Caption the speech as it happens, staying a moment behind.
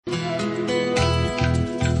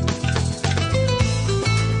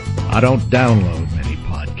I don't download many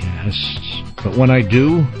podcasts, but when I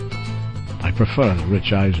do, I prefer the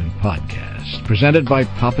Rich Eisen podcast, presented by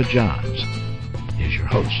Papa John's. Here's your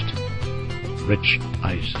host, Rich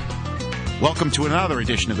Eisen. Welcome to another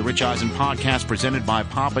edition of the Rich Eisen podcast presented by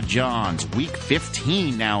Papa John's. Week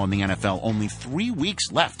 15 now in the NFL. Only 3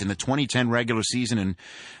 weeks left in the 2010 regular season, and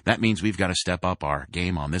that means we've got to step up our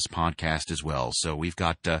game on this podcast as well. So we've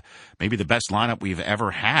got maybe the best lineup we've ever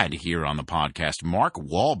had here on the podcast. Mark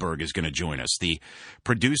Wahlberg is going to join us, the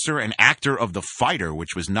producer and actor of The Fighter,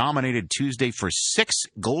 which was nominated Tuesday for 6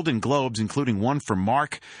 Golden Globes, including one for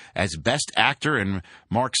Mark as Best Actor in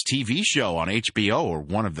Mark's TV show on HBO, or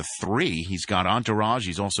one of the 3. He's got Entourage.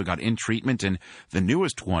 He's also got In Treatment. And the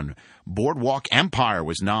newest one, Boardwalk Empire,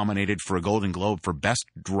 was nominated for a Golden Globe for Best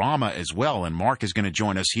Drama as well. And Mark is going to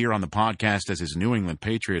join us here on the podcast as his New England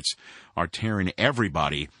Patriots are tearing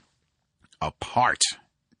everybody apart,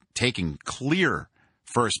 taking clear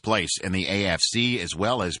first place in the AFC, as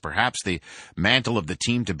well as perhaps the mantle of the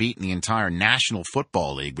team to beat in the entire National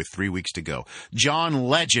Football League with 3 weeks to go. John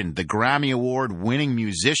Legend, the Grammy Award-winning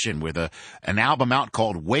musician with an album out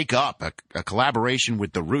called Wake Up, a collaboration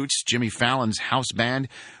with The Roots, Jimmy Fallon's house band.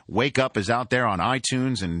 Wake Up is out there on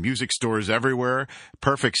iTunes and music stores everywhere.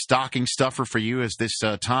 Perfect stocking stuffer for you as this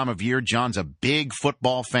time of year. John's a big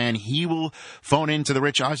football fan. He will phone into the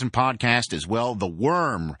Rich Eisen podcast as well. The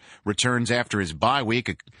Worm returns after his bye week.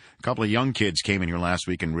 A couple of young kids came in here last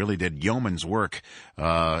week and really did yeoman's work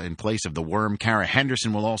in place of the Worm. Kara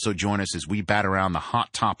Henderson will also join us as we bat around the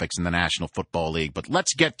hot topics in the National Football League. But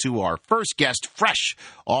let's get to our first guest, fresh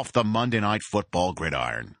off the Monday Night Football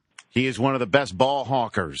gridiron. He is one of the best ball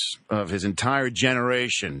hawkers of his entire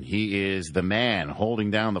generation. He is the man holding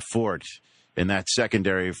down the fort in that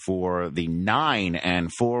secondary for the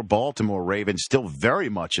 9-4 Baltimore Ravens, still very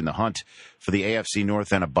much in the hunt for the AFC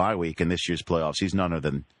North and a bye week in this year's playoffs. He's none other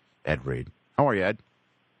than Ed Reed. How are you, Ed?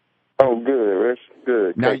 Oh, good, Rich.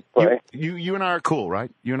 Good. Now, you and I are cool,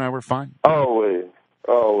 right? You and I were fine? Always,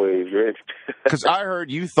 Rich. Because I heard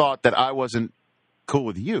you thought that I wasn't cool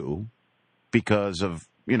with you because of,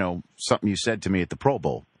 something you said to me at the Pro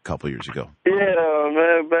Bowl a couple years ago. Yeah,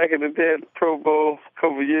 man, back in the day at the Pro Bowl a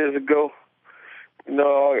couple years ago.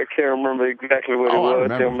 I can't remember exactly what it was.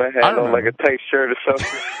 I had on like a tight shirt or something.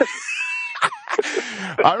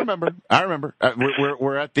 I remember.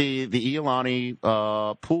 We're at the Iolani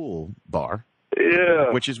pool bar.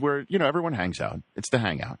 Yeah. Which is where, everyone hangs out. It's the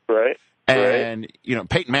hangout. Right. And,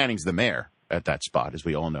 Peyton Manning's the mayor at that spot, as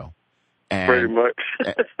we all know. And, pretty much.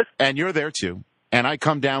 And you're there, too. And I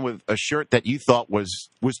come down with a shirt that you thought was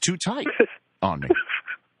too tight on me.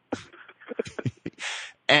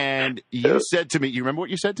 And you said to me, you remember what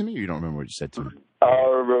you said to me, or you don't remember what you said to me? I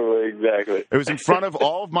remember exactly. It was in front of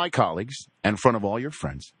all of my colleagues and in front of all your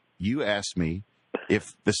friends. You asked me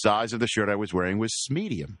if the size of the shirt I was wearing was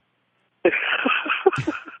medium. If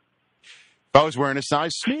I was wearing a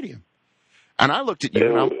size medium. And I looked at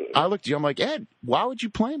you, I'm like, Ed, why would you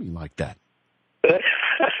play me like that?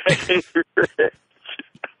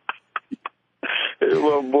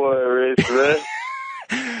 My boy, Rich, man.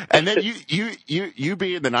 And then you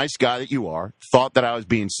being the nice guy that you are, thought that I was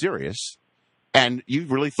being serious, and you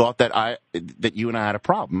really thought that you and I had a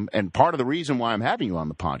problem. And part of the reason why I'm having you on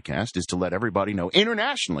the podcast is to let everybody know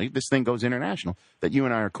internationally, this thing goes international, that you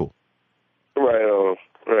and I are cool. Right on.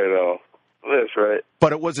 That's right.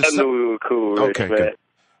 But it was I knew we were cool, Rich, okay, man. good.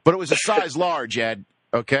 But it was a size large, Ed.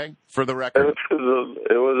 Okay, for the record. It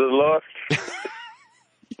was a large.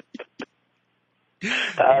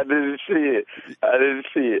 I didn't see it.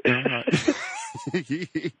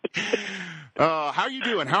 How are you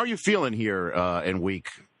doing? How are you feeling here in week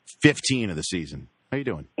 15 of the season? How you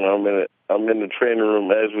doing? I'm in the training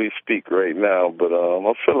room as we speak right now, but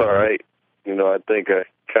I feel all right. I think I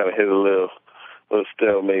kind of hit a little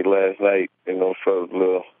stalemate last night. Felt a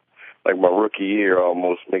little like my rookie year,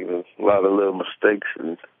 almost making a lot of little mistakes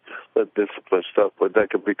and discipline stuff, but that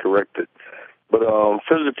could be corrected. But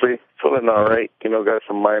physically, feeling all right. Got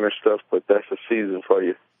some minor stuff, but that's the season for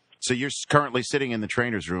you. So you're currently sitting in the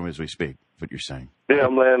trainer's room as we speak, what you're saying? Yeah,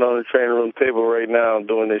 I'm laying on the training room table right now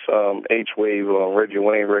doing this H-wave Reggie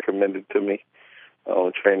Wayne recommended to me.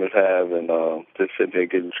 Trainers have, and just sitting there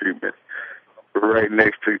getting treatment. Right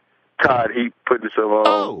next to Todd Heap putting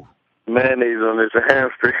some mayonnaise on his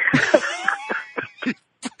hamstring.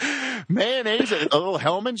 Mayonnaise, a little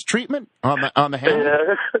Hellman's treatment on the hand?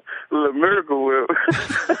 Yeah, a little Miracle Whip.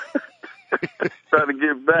 Trying to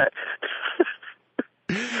get back.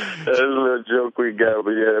 That's a little joke we got,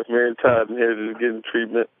 but yeah, me and Todd in here just getting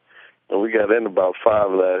treatment. And we got in about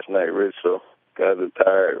 5 last night, Rich, so got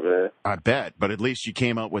tired, man. I bet, but at least you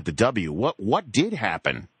came out with the W. What did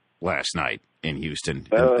happen last night in Houston.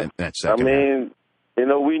 In that I second mean,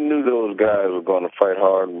 we knew those guys were going to fight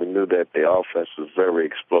hard, and we knew that the offense was very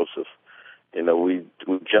explosive. We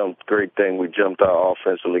jumped. Great thing, we jumped out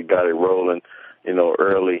offensively, got it rolling.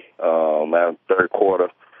 Early after third quarter.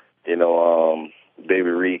 David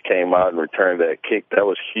Reed came out and returned that kick. That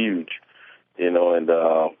was huge.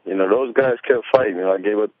 Those guys kept fighting. I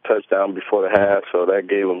gave a touchdown before the half, so that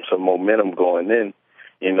gave them some momentum going in,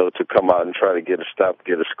 to come out and try to get a stop,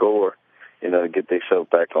 get a score, to get themselves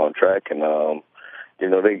back on track. And,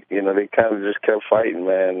 they kind of just kept fighting,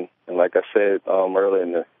 man. And like I said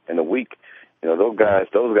earlier in the week, those guys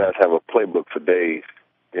have a playbook for days.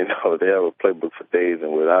 They have a playbook for days.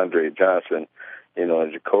 And with Andre Johnson,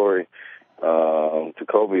 and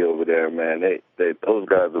Jacoby over there, man, those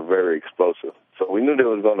guys are very explosive. So we knew they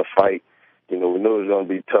was going to fight. We knew it was going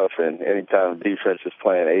to be tough. And anytime defense is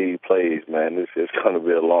playing 80 plays, man, it's going to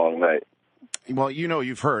be a long night. Well,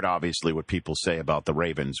 you've heard, obviously, what people say about the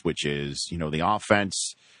Ravens, which is, the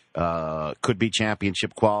offense could be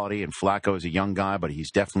championship quality, and Flacco is a young guy, but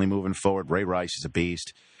he's definitely moving forward. Ray Rice is a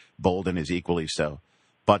beast. Bolden is equally so.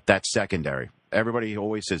 But that secondary. Everybody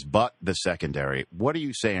always says, but the secondary. What do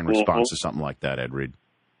you say in response to something like that, Ed Reed?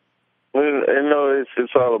 Well,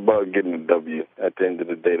 it's all about getting a W at the end of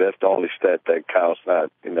the day. That's the only stat that counts.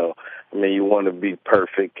 Not, you want to be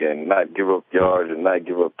perfect and not give up yards and not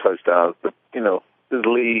give up touchdowns. But, this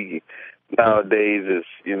league nowadays is,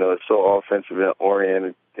 it's so offensive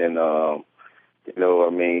oriented. And,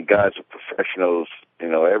 guys are professionals.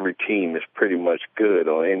 Every team is pretty much good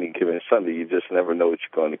on any given Sunday. You just never know what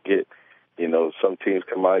you're going to get. Some teams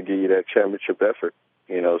come out and give you that championship effort.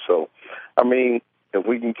 So, if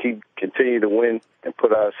we can continue to win and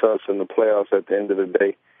put ourselves in the playoffs at the end of the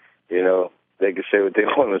day, they can say what they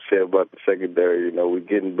want to say about the secondary. We're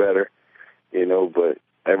getting better, but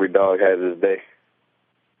every dog has his day.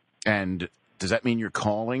 And does that mean you're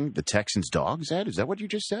calling the Texans dogs, Ed? Is that what you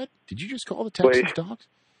just said? Did you just call the Texans dogs?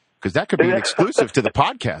 Because that could be an exclusive to the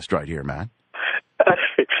podcast right here, man.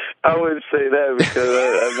 I wouldn't say that because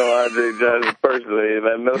I know Andre Johnson personally, and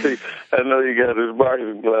I know he got his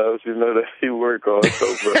boxing gloves, that he work on.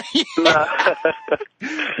 So, but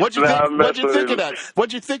What'd you think of that?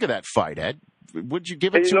 What'd you think of that fight, Ed? Would you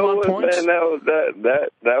give it 2 more points? Man,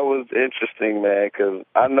 that was interesting, man, because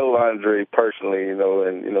I know Andre personally, and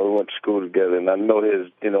we went to school together, and I know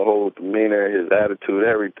his whole demeanor, his attitude,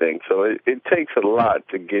 everything. So it takes a lot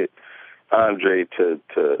to get Andre to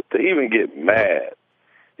even get mad.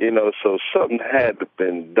 So something had to have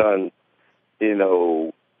been done,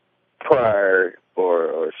 prior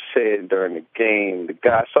or said during the game.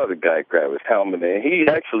 I saw the guy grab his helmet, and he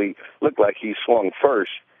actually looked like he swung first,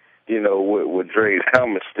 with Dre's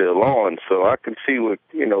helmet still on. So I can see what,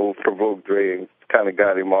 provoked Dre and kind of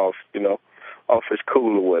got him off, off his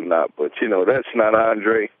cool or whatnot. But, that's not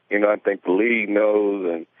Andre. I think the league knows,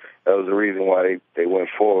 and that was the reason why they went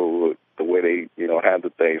forward with the way they,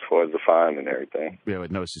 handled things as far as the fine and everything. Yeah,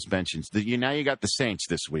 with no suspensions. Now you got the Saints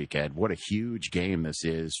this week, Ed. What a huge game this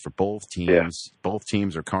is for both teams. Yeah. Both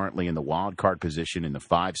teams are currently in the wild card position in the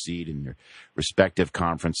 5 seed in their respective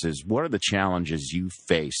conferences. What are the challenges you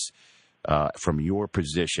face from your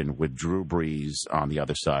position with Drew Brees on the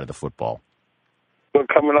other side of the football? Well,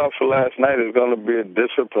 coming off of last night is going to be a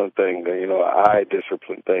discipline thing, an eye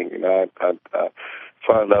discipline thing. I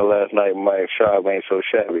found out last night Mike Schaub ain't so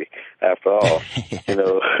shabby after all.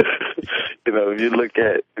 If you look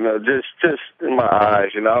at, just in my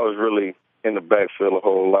eyes, I was really in the backfield a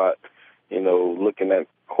whole lot, looking at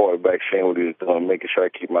quarterback, seeing what he was doing, making sure I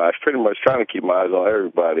keep my eyes, pretty much trying to keep my eyes on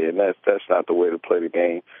everybody, and that's not the way to play the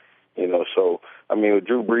game. So, with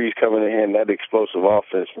Drew Brees coming in, that explosive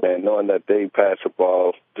offense, man, knowing that they pass the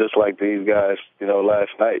ball just like these guys,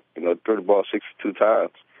 last night, threw the ball 62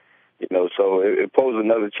 times. So it posed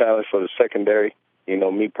another challenge for the secondary.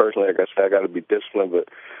 Me personally, like I said, I got to be disciplined, but,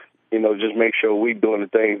 just make sure we doing the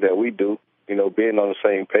things that we do, being on the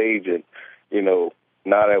same page. And,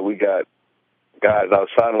 now that we got guys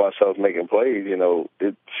outside of ourselves making plays,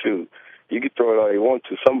 shoot, you can throw it all you want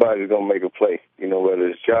to. Somebody's going to make a play, whether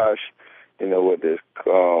it's Josh, whether it's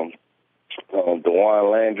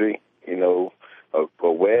DeJuan Landry,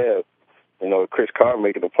 or Webb, or Chris Carr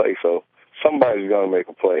making a play. So somebody's going to make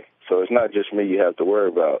a play. So it's not just me you have to worry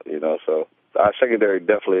about, So our secondary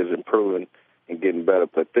definitely is improving and getting better.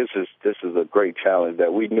 But this is a great challenge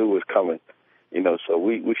that we knew was coming. So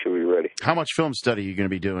we should be ready. How much film study are you going to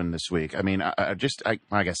be doing this week? I mean, I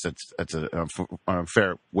guess that's a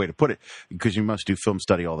fair way to put it, because you must do film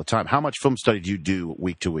study all the time. How much film study do you do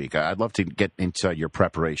week to week? I'd love to get inside your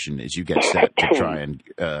preparation as you get set to try and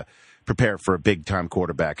prepare for a big-time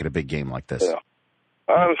quarterback in a big game like this. Yeah.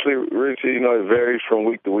 Honestly, Richie, it varies from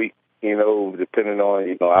week to week, depending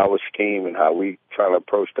on, our scheme and how we try to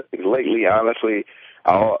approach things. Lately, honestly,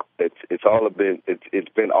 it's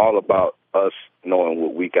been all about us knowing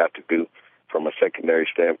what we got to do from a secondary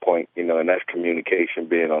standpoint, and that's communication,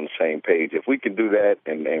 being on the same page. If we can do that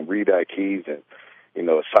and read our keys and,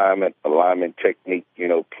 assignment, alignment, technique,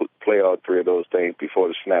 play all three of those things before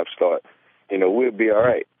the snaps start, we'll be all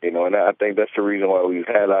right, and I think that's the reason why we've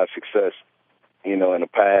had our success, in the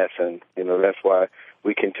past, and, that's why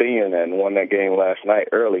we continue that and won that game last night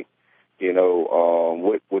early,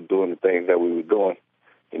 with doing the things that we were doing,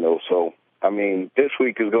 so, I mean, this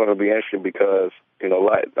week is going to be interesting because,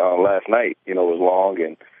 last night, was long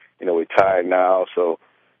and, we're tired now, so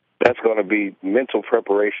that's going to be, mental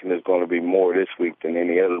preparation is going to be more this week than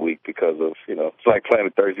any other week because of, it's like playing a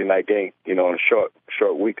Thursday night game, in a short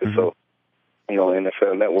week or so,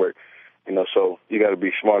 NFL Network, so you got to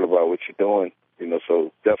be smart about what you're doing.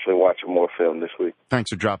 So definitely watching more film this week. Thanks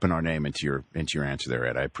for dropping our name into your answer there,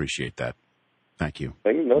 Ed. I appreciate that. Thank you.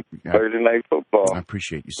 Thursday night football. I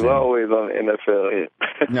appreciate you saying that. It's always on the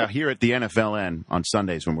NFL. Now, here at the NFLN on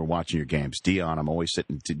Sundays when we're watching your games, Dion, I'm always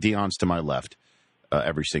sitting. Dion's to my left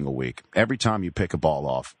every single week. Every time you pick a ball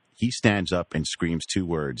off, he stands up and screams two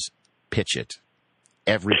words, pitch it.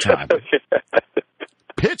 Every time.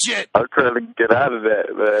 Pitch it! I'm trying to get out of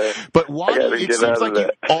that, man. But why? It seems like you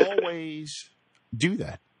always do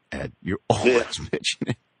that, Ed. You're always pitching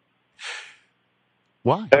it.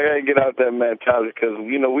 Why? I gotta get out that mentality because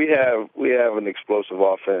we have an explosive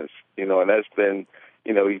offense, and that's been,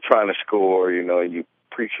 you're trying to score, and you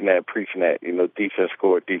preaching that, defense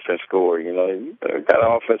score, you got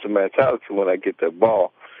an offensive mentality when I get that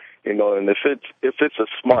ball, and if it's a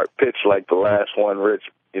smart pitch like the last one, Rich,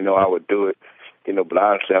 I would do it. But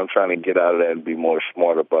honestly, I'm trying to get out of that and be more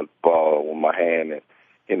smart about the ball with my hand and,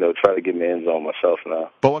 try to get in the end zone myself now.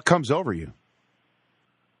 But what comes over you?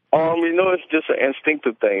 It's just an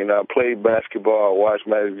instinctive thing. I played basketball. I watched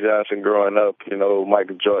Magic Johnson growing up,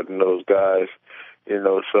 Michael Jordan, those guys,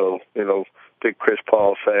 so, big Chris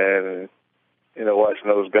Paul fan and, watching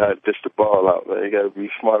those guys dish the ball out, man. You got to be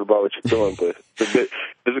smart about what you're doing, but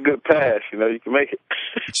it's a good pass, you can make it.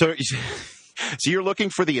 So you're looking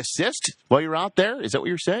for the assist while you're out there? Is that what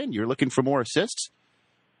you're saying? You're looking for more assists?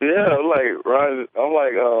 Yeah, I'm like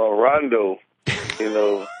Rondo,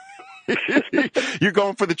 You're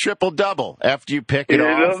going for the triple-double after you pick it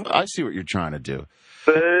off? I see what you're trying to do.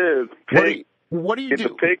 What do you do?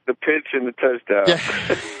 The pick, the pitch, and the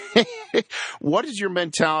touchdown. What is your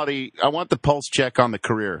mentality? I want the pulse check on the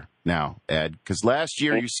career now, Ed, because last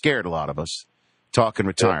year you scared a lot of us talking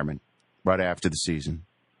retirement right after the season.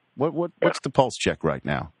 What's the pulse check right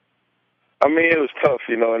now? I mean, it was tough,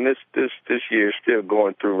 and this year is still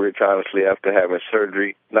going through, Rich, honestly, after having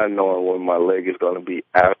surgery, not knowing when my leg is going to be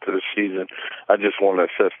after the season. I just want to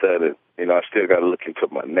assess that, and, I still got to look into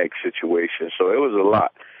my neck situation. So it was a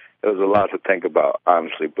lot. It was a lot to think about,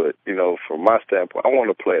 honestly. But, from my standpoint, I want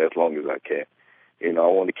to play as long as I can. I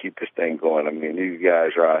want to keep this thing going. I mean, these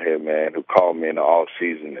guys are out here, man, who call me in the off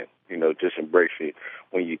season and, just embrace me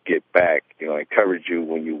when you get back, encourage you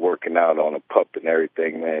when you're working out on a pup and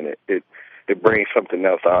everything, man. It brings something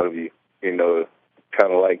else out of you,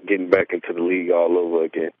 kind of like getting back into the league all over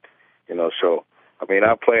again, So, I mean,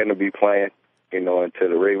 I plan to be playing, until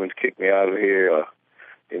the Ravens kick me out of here.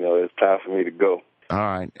 It's time for me to go. All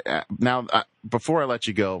right. Now, before I let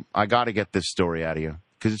you go, I got to get this story out of you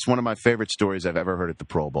because it's one of my favorite stories I've ever heard at the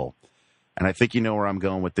Pro Bowl. And I think you know where I'm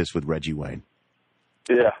going with this with Reggie Wayne.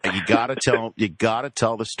 Yeah. And you got to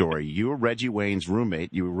tell the story. You were Reggie Wayne's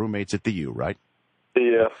roommate. You were roommates at the U, right?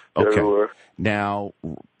 Yeah. Okay. Were. Now,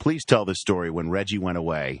 please tell the story when Reggie went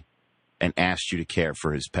away and asked you to care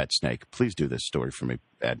for his pet snake. Please do this story for me,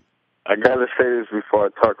 Ed. I got to say this before I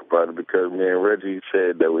talk about it because me and Reggie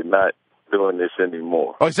said that we're not doing this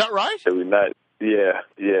anymore. Oh, is that right? That we're not. Yeah.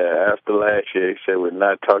 After last year, he said we're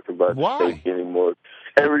not talking about the snake anymore.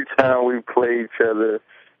 Every time we play each other,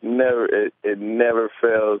 it never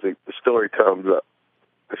fails. The story comes up.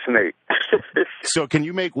 The snake. So can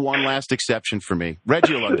you make one last exception for me?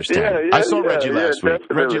 Reggie will understand. I saw Reggie last week.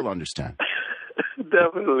 Definitely. Reggie will understand.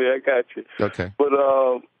 Definitely, I got you. Okay. But,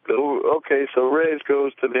 okay, so Reg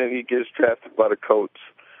goes to then he gets drafted by the Colts.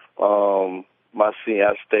 My senior,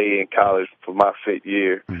 I stayed in college for my 5th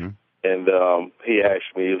year. Mm-hmm. And he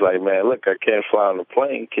asked me, he's like, man, look, I can't fly on the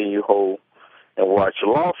plane. Can you hold and watch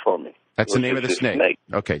Law for me? That's the name of the snake.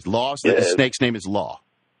 Okay, Law. The snake's name is Law.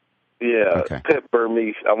 Yeah, okay. Pet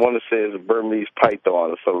Burmese. I want to say it's a Burmese python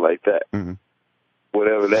or something like that. Mm-hmm.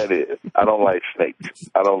 Whatever that is. I don't like snakes.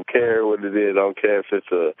 I don't care what it is. I don't care if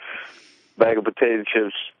it's a bag of potato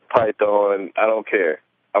chips python. I don't care.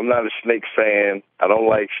 I'm not a snake fan. I don't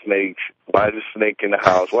like snakes. Why is a snake in the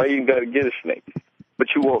house? Why you got to get a snake? But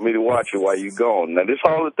you want me to watch it while you gone. Now, this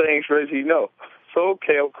all the things Reggie know. So,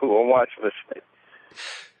 okay, I'm cool. I'm watching the snake.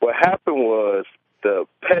 What happened was the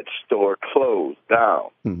pet store closed down.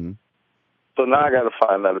 Mm-hmm. So now I got to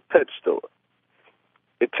find another pet store.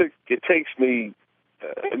 It takes me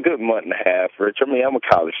a good month and a half, Rich. I mean, I'm a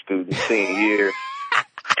college student, senior year.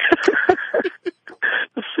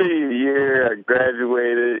 Senior year, I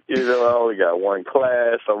graduated. You know, I only got one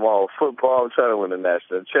class. I'm all football. I'm trying to win a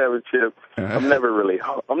national championship. I'm never really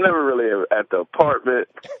at the apartment.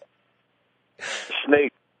 The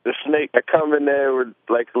snake. I come in there with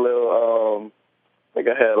like a little, like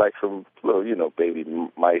I had like some little, baby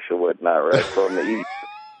mice or whatnot, right, for them to eat.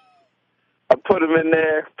 I put them in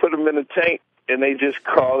there, put them in a tank, and they just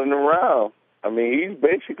crawling around. I mean, he's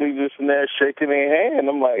basically just in there shaking their hand.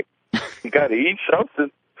 I'm like, you got to eat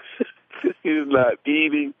something. He's not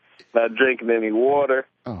eating, not drinking any water.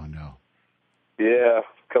 Oh, no. Yeah,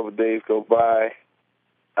 a couple of days go by.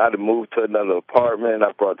 I had to move to another apartment.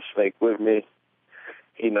 I brought the snake with me.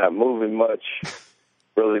 He not moving much,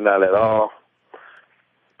 really not at all. I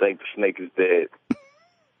think the snake is dead.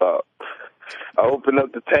 I opened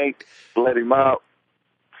up the tank, let him out.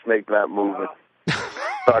 Snake not moving.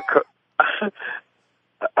 So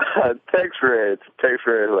I text Red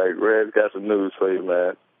like, Red got some news for you,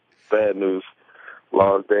 man. Bad news.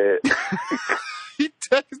 Law's dead. He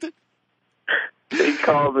texted. He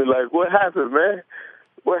called me like, what happened, man?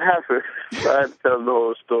 What happened? So I had to tell him the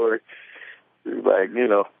whole story. He was like,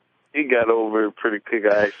 he got over it pretty quick.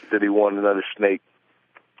 I asked him, did he want another snake?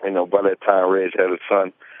 By that time, Reg had a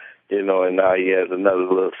son, and now he has another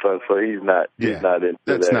little son, so he's not into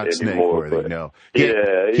that's that not anymore. snake worthy, no.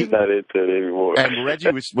 Yeah, he's not into it anymore. And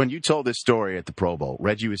Reggie when you told this story at the Pro Bowl,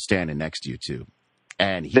 Reggie was standing next to you, too.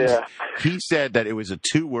 And he said that it was a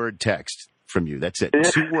 2-word text from you. That's it.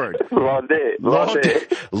 2 words. Law dead. Law dead.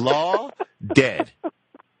 Law dead.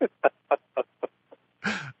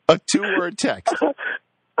 A 2-word text.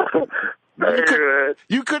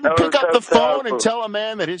 You couldn't pick up the phone and tell a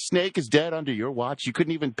man that his snake is dead under your watch? You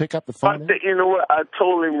couldn't even pick up the phone? You know what? I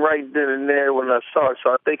told him right then and there when I saw it, so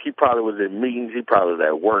I think he probably was in meetings. He probably was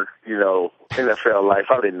at work, NFL life.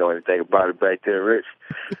 I didn't know anything about it back then, Rich.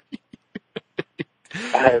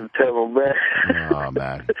 I had to tell him, man. Oh,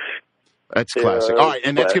 man. That's classic. All right,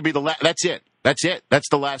 and that's going to be that's it. That's it. That's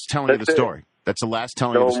the last telling of the story. That's the last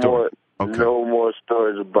telling of the story. Okay. No more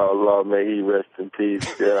stories about Law. May he rest in peace.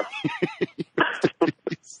 Yeah.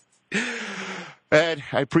 Ed,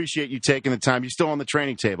 I appreciate you taking the time. You're still on the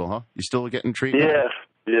training table, huh? You still getting treatment?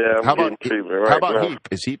 Yeah. I'm getting treatment right now. How about Heap?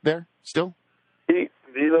 Is Heap there still? You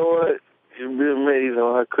know what? You'd be amazed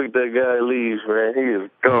on how quick that guy leaves, man. He is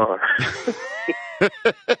gone.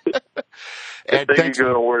 Ed, I think he's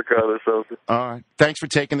going to work out or something. All right. Thanks for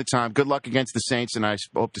taking the time. Good luck against the Saints, and I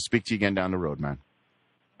hope to speak to you again down the road, man.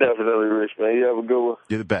 Definitely, Rich, man. You have a good one.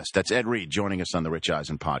 You're the best. That's Ed Reed joining us on the Rich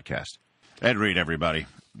Eisen podcast. Ed Reed, everybody.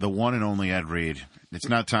 The one and only Ed Reed. It's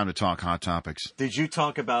not time to talk hot topics. Did you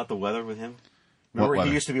talk about the weather with him? Remember,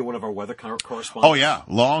 he used to be one of our weather correspondents. Oh, yeah.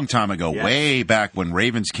 Long time ago. Yes. Way back when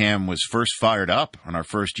Ravens Cam was first fired up on our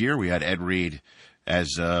first year, we had Ed Reed as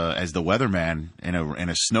the weatherman in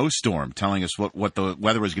a snowstorm telling us what the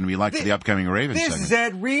weather was going to be like for the upcoming Ravens This segment. is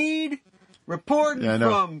Ed Reed reporting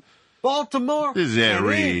from Baltimore. This is Ed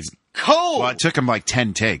Reed. It's cold. Well, it took him like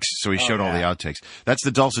 10 takes, so he showed all the outtakes. That's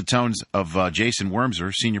the dulcet tones of Jason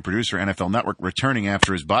Wormser, senior producer, NFL Network, returning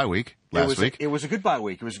after his bye week last week. It was a good bye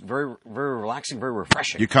week. It was very, very relaxing, very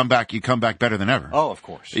refreshing. You come back better than ever. Oh, of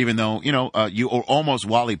course. Even though, you were almost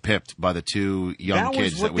Wally pipped by the 2 young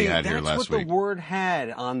kids that we had here last week. That's what the word had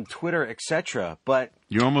on Twitter, etc. But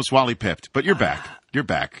you're almost Wally pipped, but you're back. You're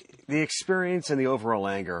back. The experience and the overall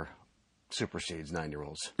anger supersedes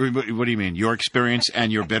 9-year-olds. What do you mean? Your experience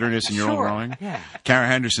and your bitterness and your own wrong? Yeah. Kara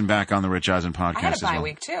Henderson back on the Rich Eisen podcast. I had a bye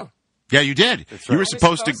week too. Yeah, you did. That's right. You were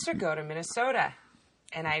supposed to go to Minnesota,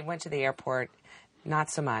 and I went to the airport. Not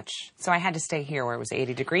so much. So I had to stay here where it was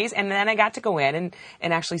 80 degrees, and then I got to go in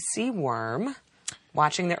and actually see Worm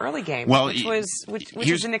watching the early game, which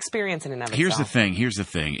is an experience in and of itself. Here's the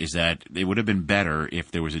thing, is that it would have been better if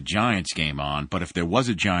there was a Giants game on, but if there was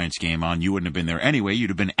a Giants game on, you wouldn't have been there anyway. You'd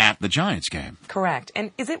have been at the Giants game. Correct.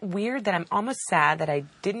 And is it weird that I'm almost sad that I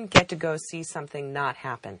didn't get to go see something not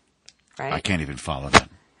happen? Right? I can't even follow that.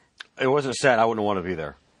 It wasn't sad. I wouldn't want to be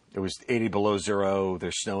there. It was 80 below zero.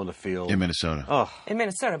 There's snow in the field. In Minnesota. Oh, in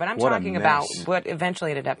Minnesota. But I'm what talking about what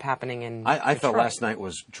eventually ended up happening in I Detroit. thought last night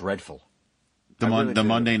was dreadful. The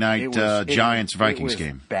Monday night Giants-Vikings game.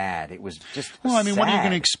 It was bad. It was just Well, I mean, what are you sad.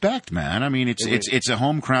 going to expect, man? I mean, it's a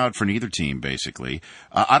home crowd for neither team, basically.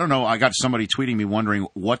 I don't know. I got somebody tweeting me wondering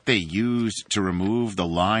what they used to remove the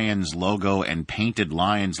Lions logo and painted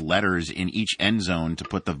Lions letters in each end zone to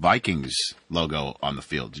put the Vikings logo on the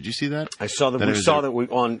field. Did you see that? I saw that. We saw that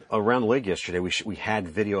on around the league yesterday. We had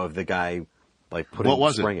video of the guy putting. What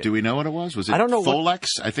was it? Do we know what it was? Was it I don't know Folex?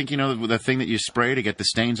 I think the thing that you spray to get the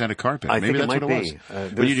stains out of carpet. I Maybe think that's it might what it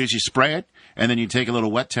was. What you do is you spray it, and then you take a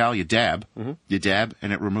little wet towel, you dab, and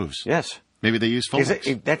it removes. Yes. Maybe they use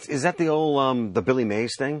Folex. Is that the old the Billy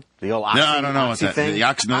Mays thing? The old No, I don't know. Oxy thing?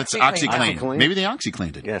 That's OxyClean. OxyClean. Maybe they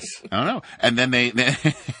OxyCleaned it. Yes. I don't know. And then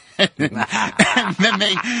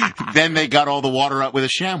then they got all the water up with a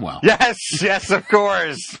ShamWow. Yes, of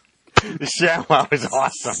course. The ShamWow is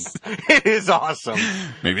awesome. It is awesome.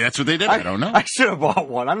 Maybe that's what they did. I don't know. I should have bought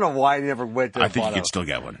one. I don't know why I never went to. I think you can still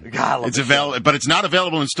get one. God, it's available, but it's not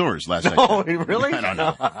available in stores. Last I Oh, checked. really? I don't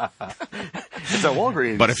know. It's at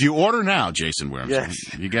Walgreens. But if you order now, Jason Worms,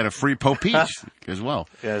 you get a free Popeach as well.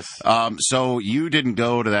 Yes. So you didn't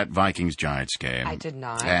go to that Vikings-Giants game. I did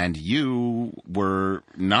not. And you were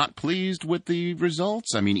not pleased with the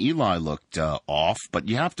results? I mean, Eli looked off, but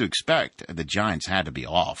you have to expect the Giants had to be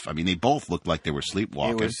off. I mean, they both looked like they were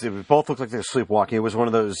sleepwalking. It both looked like they were sleepwalking. It was one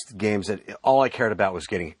of those games that all I cared about was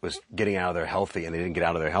getting out of there healthy, and they didn't get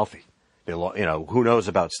out of there healthy. Who knows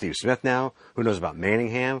about Steve Smith now? Who knows about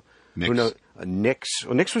Manningham? Nix. Who knows? Nix.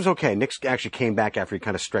 Well, Nix was okay. Nix actually came back after he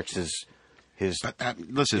kind of stretched his. But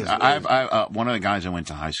listen, I one of the guys I went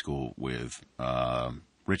to high school with,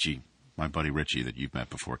 Richie. My buddy Richie that you've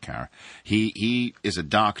met before, Kara. He is a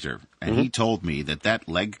doctor, and he told me that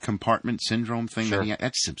leg compartment syndrome thing,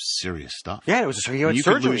 that's some serious stuff. Yeah, it was. He had you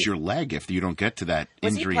surgery. could lose your leg if you don't get to that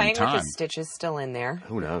injury in time. Was he playing with his stitches still in there?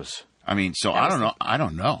 Who knows? I mean, so I don't know. I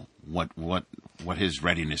don't know what his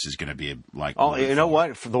readiness is going to be like. Oh, you know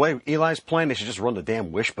what? For the way Eli's playing, they should just run the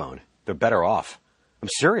damn wishbone. They're better off. I'm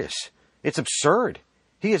serious. It's absurd.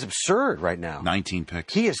 He is absurd right now. 19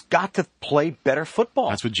 picks. He has got to play better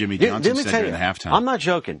football. That's what Jimmy Johnson said during the halftime. I'm not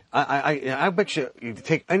joking. I bet you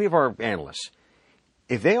take any of our analysts,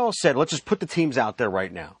 if they all said, let's just put the teams out there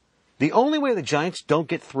right now, the only way the Giants don't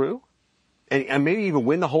get through and maybe even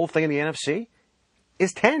win the whole thing in the NFC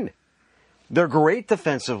is 10. They're great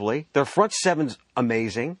defensively. Their front seven's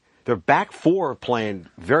amazing. Their back four are playing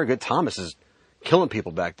very good. Thomas is killing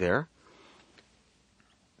people back there.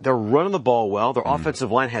 They're running the ball well. Their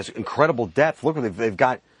offensive line has incredible depth. Look,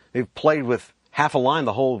 they've played with half a line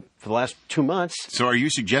for the last 2 months. So are you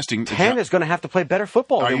suggesting 10 is going to have to play better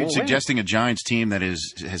football? Are you suggesting a Giants team that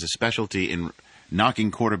has a specialty in knocking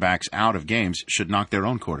quarterbacks out of games should knock their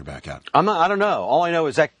own quarterback out? I don't know. All I know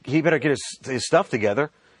is that he better get his stuff together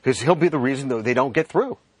because he'll be the reason that they don't get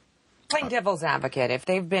through. Playing devil's advocate, if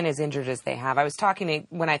they've been as injured as they have, I was talking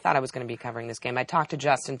when I thought I was going to be covering this game, I talked to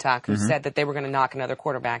Justin Tuck, who said that they were going to knock another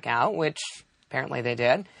quarterback out, which apparently they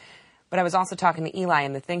did. But I was also talking to Eli,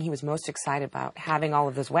 and the thing he was most excited about having all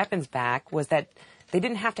of those weapons back was that they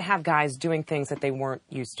didn't have to have guys doing things that they weren't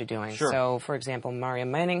used to doing. Sure. So, for example, Mario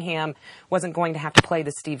Manningham wasn't going to have to play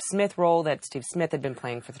the Steve Smith role that Steve Smith had been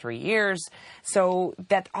playing for 3 years. So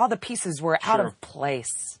that all the pieces were out of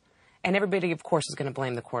place. And everybody, of course, is going to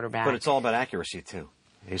blame the quarterback. But it's all about accuracy, too.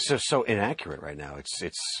 He's just so inaccurate right now.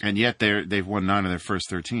 And yet they've won 9 of their first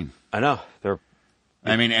 13. I know.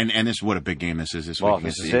 I mean, and this what a big game this is this week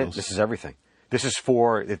against the Eagles. It. This is everything. This is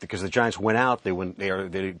because the Giants win out.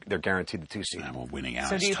 They're guaranteed the 2 seed. Well, winning out.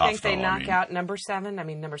 So do you think they knock out number 7? I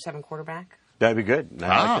mean, number 7 quarterback. That'd be good.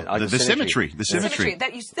 I like the symmetry. The symmetry.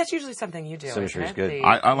 That's usually something you do. Symmetry is good.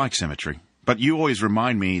 I like symmetry. But you always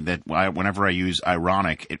remind me that whenever I use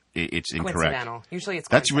ironic, it's incorrect. Coincidental. Usually it's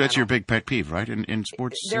coincidental. That's your big pet peeve, right? In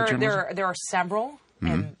sports journalism? There are several,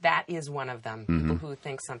 and that is one of them. People who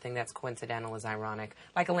think something that's coincidental is ironic.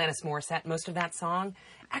 Like Alanis Morissette, most of that song,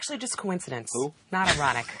 actually just coincidence. Who? Not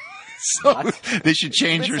ironic. So they should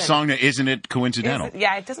change your song to Isn't It Coincidental?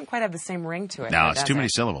 It doesn't quite have the same ring to it. No, it's too many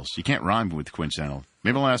syllables. You can't rhyme with coincidental.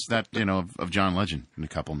 Maybe I'll ask that, of John Legend in a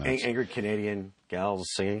couple minutes. Angry Canadian gals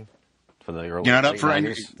singing. From the early You're not up for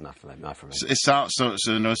 90s? Not for me.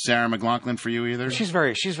 So no Sarah McLachlan for you either? She's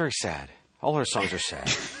very sad. All her songs are sad.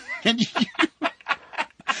 And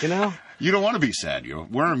you know? You don't want to be sad. You're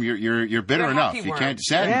bitter enough. You can't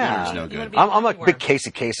sad and bitter is no good. I'm a big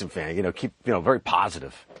Casey Kasem fan. Keep very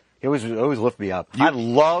positive. He always lift me up. I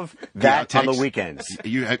love that on the weekends.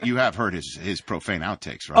 You have heard his profane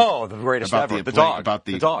outtakes, right? Oh, the greatest about ever. The dog.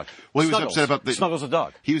 The dog. Well, he Snuggles. was upset about the Snuggles the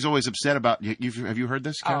dog. He was always upset about. Have you heard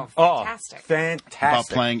this, Karen? Oh, fantastic! Fantastic. About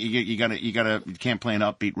playing, you can't play an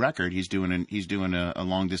upbeat record. He's doing a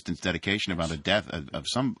long distance dedication about the death of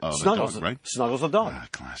Snuggles, a dog, right? Snuggles the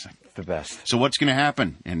dog. Classic. The best. So what's going to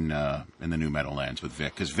happen in the new Meadowlands with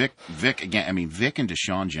Vic? Because Vic again. I mean, Vic and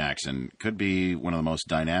Deshaun Jackson could be one of the most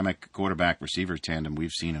dynamic quarterback receiver tandem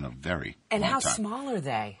we've seen in a very and long how time. small are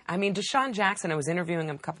they? I mean, Deshaun Jackson. I was interviewing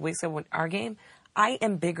him a couple weeks ago at our game. I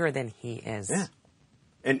am bigger than he is. Yeah.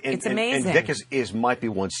 And it's amazing. And Vic might be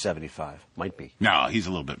 175. Might be. No, he's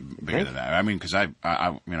a little bit bigger than that. I mean, because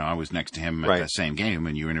I was next to him at that same game,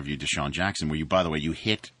 and you interviewed Deshaun Jackson, where by the way, you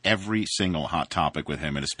hit every single hot topic with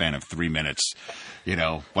him in a span of 3 minutes. You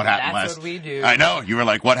know what happened last. That's what we do. I know you were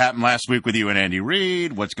like, what happened last week with you and Andy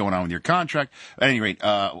Reid? What's going on with your contract? At any rate,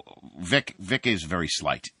 Vic is very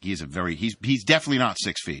slight. He's he's definitely not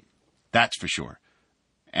 6 feet. That's for sure.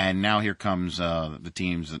 And now here comes the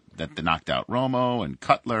teams that knocked out Romo and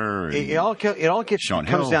Cutler. And it all comes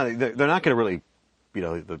Hill. down. They're not going to really,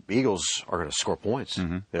 the Eagles are going to score points.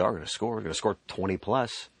 Mm-hmm. They are going to score. They're going to score 20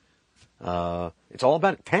 plus. It's all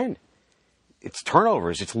about 10. It's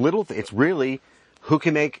turnovers. It's little. It's really who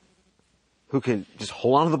can just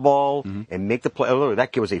hold on to the ball and make the play. Oh,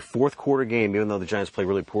 that was a fourth quarter game, even though the Giants played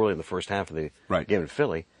really poorly in the first half of the game in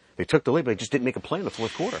Philly. They took the lead, but they just didn't make a play in the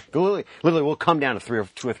fourth quarter. Literally, we'll come down to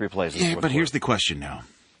two or three plays. Yeah, but here's the question now.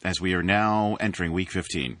 As we are now entering Week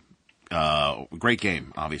 15, great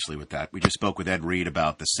game, obviously, with that. We just spoke with Ed Reed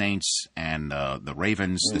about the Saints and the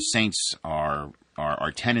Ravens. The Saints are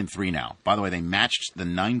 10-3 now. By the way, they matched the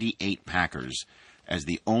 '98 Packers as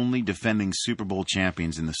the only defending Super Bowl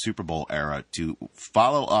champions in the Super Bowl era to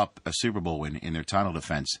follow up a Super Bowl win in their title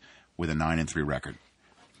defense with a 9-3 record.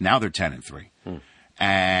 Now they're 10-3.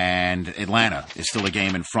 And Atlanta is still a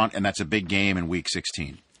game in front, and that's a big game in Week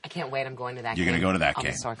 16. I can't wait. I'm going to that game. You're going to go to that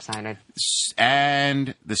game. I'm so excited.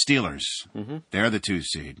 And the Steelers, they're the 2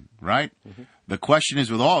 seed, right? The question is,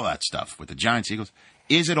 with all that stuff, with the Giants, Eagles,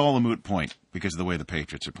 is it all a moot point because of the way the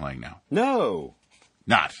Patriots are playing now? No.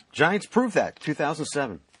 Not. Giants proved that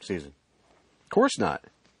 2007 season. Of course not.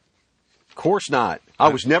 Of course not. I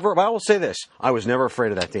will say this. I was never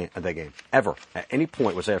afraid of that game. Ever. At any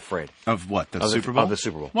point was I afraid. Of what? The Super Bowl? Of the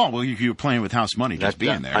Super Bowl. Well, you were playing with house money just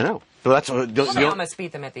being there. I know. But they almost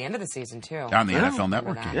beat them at the end of the season, too. On the NFL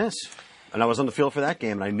Network game. Yes. And I was on the field for that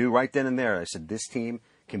game, and I knew right then and there, I said, this team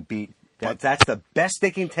can beat... That's the best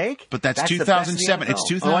they can take. But that's 2007. It's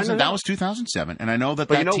 2000. That was 2007, and I know that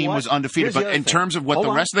team was undefeated. But in terms of what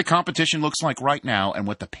the rest of the competition looks like right now, and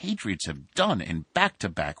what the Patriots have done in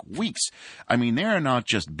back-to-back weeks, I mean, they are not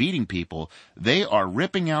just beating people; they are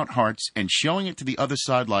ripping out hearts and showing it to the other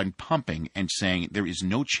sideline, pumping and saying there is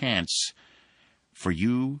no chance for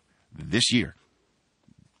you this year.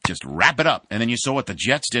 Just wrap it up. And then you saw what the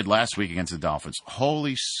Jets did last week against the Dolphins.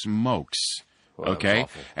 Holy smokes. Okay,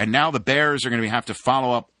 and now the Bears are going to have to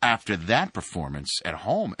follow up after that performance at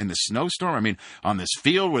home in the snowstorm. I mean, on this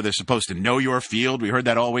field where they're supposed to know your field. We heard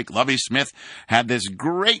that all week. Lovie Smith had this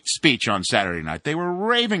great speech on Saturday night. They were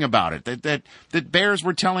raving about it, that Bears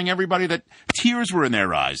were telling everybody that tears were in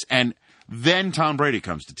their eyes. And then Tom Brady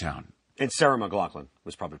comes to town. And Sarah McLachlan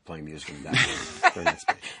was probably playing music in that during that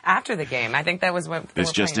speech. After the game. I think that was what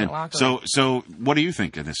it's just in. So what do you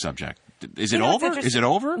think of this subject? Is it over? Is it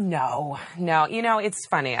over? No. It's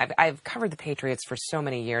funny. I've covered the Patriots for so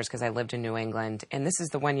many years because I lived in New England, and this is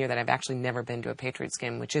the one year that I've actually never been to a Patriots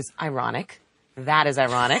game, which is ironic. That is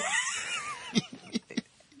ironic.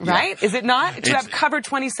 Right? Yeah. Is it not? To have covered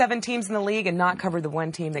 27 teams in the league and not covered the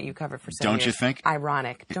one team that you covered for 7 years. Don't you think?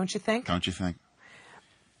 Ironic. Don't you think? Don't you think?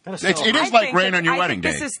 It is like rain on your wedding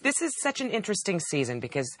day. This is such an interesting season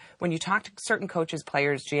because when you talk to certain coaches,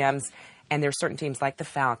 players, GMs, and there's certain teams like the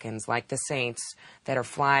Falcons, like the Saints, that are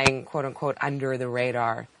flying, quote unquote, under the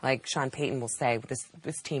radar. Like Sean Payton will say,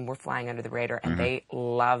 this team, we're flying under the radar, and they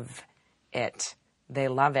love it. They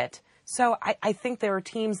love it. So I think there are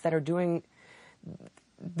teams that are doing.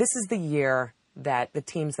 This is the year that the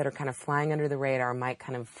teams that are kind of flying under the radar might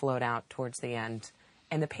kind of float out towards the end,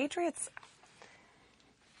 and the Patriots.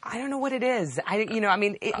 I don't know what it is. You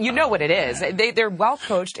know what it is. They're well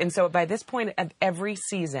coached, and so by this point of every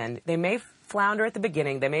season, they may flounder at the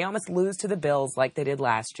beginning. They may almost lose to the Bills like they did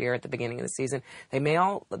last year at the beginning of the season. They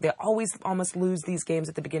always almost lose these games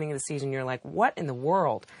at the beginning of the season. You're like, what in the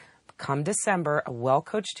world? Come December, a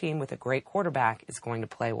well-coached team with a great quarterback is going to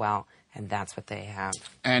play well, and that's what they have.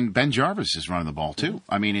 And Ben Jarvis is running the ball too.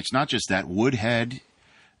 I mean, it's not just that Woodhead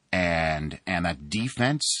and that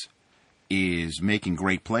defense is making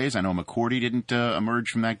great plays. I know McCourty didn't emerge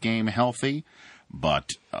from that game healthy, but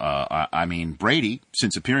I mean Brady,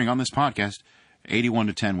 since appearing on this podcast,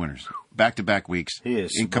 81-10 winners, back-to-back weeks. He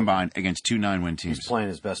is in combined against 2 9-win teams. He's playing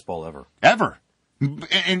his best ball ever.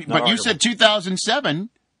 But you said 2007.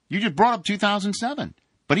 You just brought up 2007.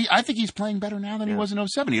 But I think he's playing better now than he was in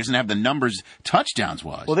 07. He doesn't have the numbers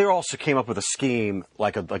touchdowns-wise. Well, they also came up with a scheme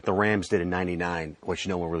like the Rams did in '99, which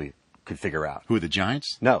no one really could figure out. Who, the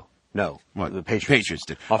Giants? No. What? The Patriots. Patriots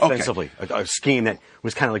did. Offensively, Okay. a scheme that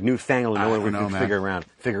was kind of like newfangled and no one really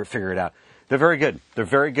could figure it out. They're very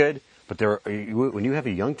good. But when you have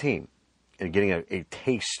a young team and getting a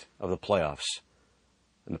taste of the playoffs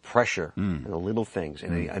and the pressure and the little things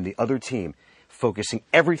and the other team focusing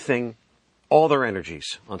everything, all their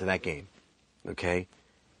energies onto that game, okay?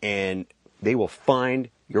 And they will find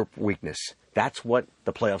your weakness. That's what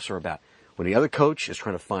the playoffs are about. When the other coach is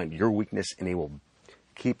trying to find your weakness and they will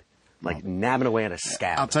keep nabbing away at a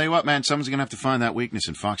scab. I'll tell you what, man, someone's going to have to find that weakness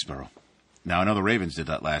in Foxborough. Now, I know the Ravens did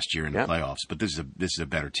that last year in the playoffs, but this is a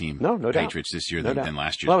better team. No doubt. Patriots this year than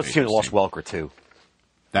last year. Well, it was the team that lost Welker, too.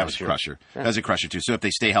 That was a crusher. Yeah. That was a crusher, too. So if they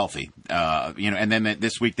stay healthy, and then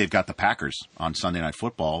this week they've got the Packers on Sunday Night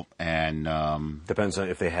Football. And depends on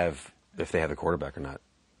if they have a quarterback or not.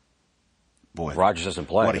 Boy, if Rodgers doesn't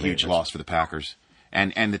play. What a huge loss for the Packers.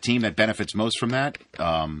 And the team that benefits most from that,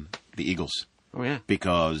 the Eagles. Oh, yeah.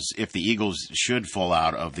 Because if the Eagles should fall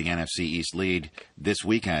out of the NFC East lead this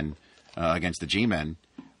weekend against the G-Men,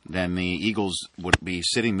 then the Eagles would be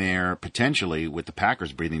sitting there potentially with the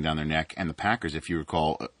Packers breathing down their neck. And the Packers, if you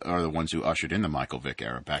recall, are the ones who ushered in the Michael Vick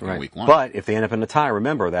era back in Week 1. But if they end up in a tie,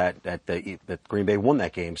 remember that Green Bay won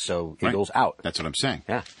that game, so Eagles out. That's what I'm saying.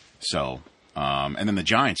 Yeah. So, and then the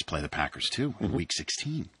Giants play the Packers, too, in Week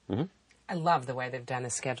 16. Mm-hmm. I love the way they've done the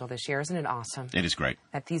schedule this year. Isn't it awesome? It is great.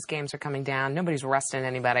 That these games are coming down. Nobody's resting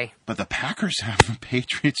anybody. But the Packers have the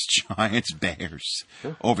Patriots, Giants, Bears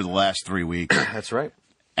over the last 3 weeks. That's right.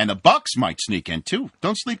 And the Bucks might sneak in, too.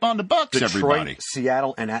 Don't sleep on the Bucks, Detroit, everybody.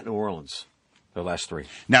 Seattle, and at New Orleans. The last 3.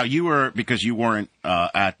 Now, because you weren't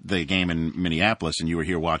at the game in Minneapolis and you were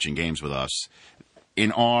here watching games with us,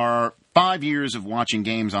 in our 5 years of watching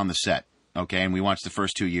games on the set, okay, and we watched the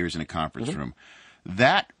first 2 years in a conference room,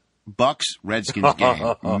 that Bucks-Redskins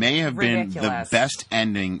game may have been the best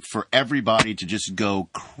ending for everybody to just go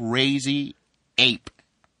crazy ape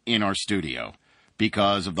in our studio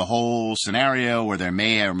because of the whole scenario where there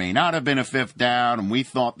may or may not have been a 5th down, and we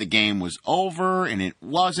thought the game was over, and it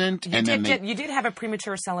wasn't. You did have a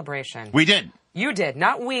premature celebration. We did. You did,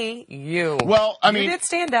 not we. You. Well, I mean, you did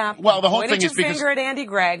stand up. Well, the whole thing is because your finger at Andy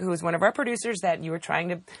Gregg, who's one of our producers that you were trying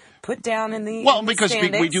to put down in the because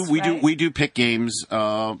we do pick games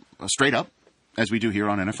straight up, as we do here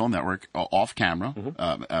on NFL Network, off camera.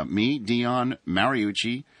 Me, Dion,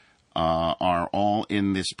 Mariucci are all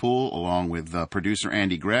in this pool, along with producer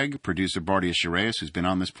Andy Gregg, producer Bardia Shireas, who's been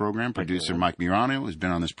on this program, producer Mike Murano, who's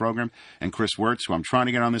been on this program, and Chris Wirtz, who I'm trying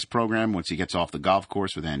to get on this program once he gets off the golf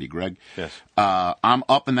course with Andy Gregg. Yes. I'm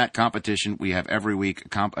up in that competition. We have every week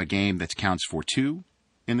a game that counts for 2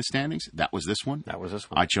 in the standings. That was this one.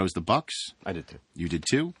 I chose the Bucks. I did too. You did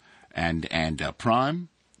too. And Prime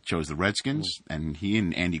chose the Redskins, and he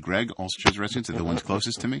and Andy Gregg also chose the Redskins. They're the ones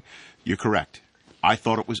closest to me. You're correct. I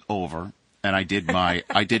thought it was over, and I did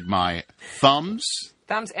my thumbs.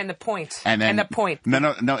 Thumbs and the point. And the point.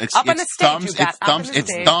 No. It's up on the stage. Thumbs.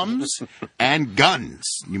 It's thumbs and guns.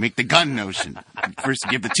 You make the gun notion. First,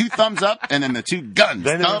 you give the 2 thumbs up, and then the 2 guns.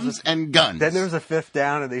 Thumbs and guns. Then there was a 5th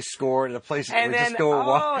down, and they scored, and the place and would then, just go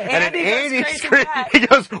wild. And then Andy screamed. He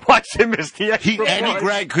goes, "Watch him miss the extra point." Andy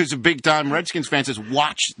Gregg, who's a big-time Redskins fan, says,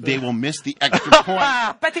 "Watch, they will miss the extra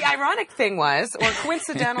point." But the ironic thing was, or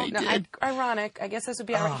coincidental, ironic, I guess this would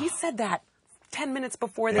be ironic. He said that 10 minutes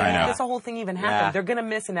before this whole thing even happened. Yeah. They're going to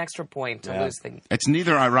miss an extra point to lose the. It's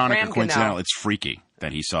neither ironic or coincidental. It's freaky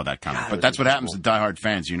that he saw that coming. But that's what happens to diehard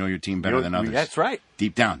fans. You know your team better than others. That's right.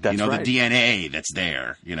 Deep down. That's the right. DNA that's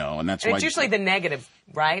there, and that's why. It's usually the negative,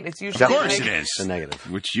 right? It's usually of course it is. The negative.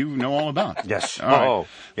 Which you know all about. Yes. All right.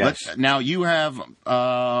 Yes. Now you have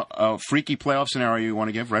a freaky playoff scenario you want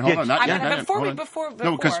to give, right? Hold on. Not yet. Before.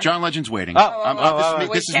 No, because John Legend's waiting.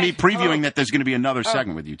 This is me previewing that there's going to be another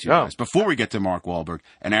segment with you two guys before we get to Mark Wahlberg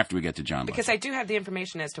and after we get to John Legend. Because I do have the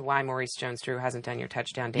information as to why Maurice Jones-Drew hasn't done your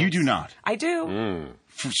touchdown dance. You do not. I do.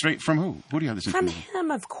 Straight from who? Who do you have this information? From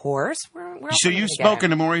him, of course. We're so you've spoken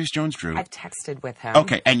to Maurice Jones-Drew. I've texted with him.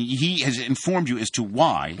 Okay, and he has informed you as to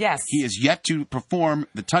why he is yet to perform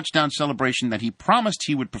the touchdown celebration that he promised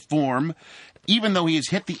he would perform, even though he has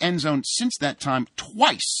hit the end zone since that time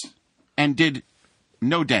twice and did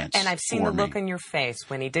No dance. And I've seen the look on your face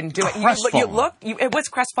when he didn't do it. Crestfallen. It was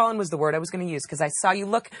crestfallen was the word I was going to use, because I saw you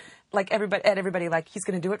look like everybody like he's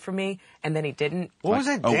going to do it for me, and then he didn't. What was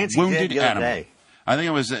that dance he did the other day? I think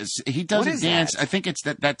it was he does a dance. That? I think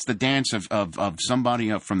that's the dance of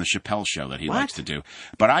somebody from the Chappelle Show that he likes to do.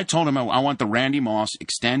 But I told him I want the Randy Moss,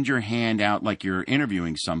 extend your hand out like you're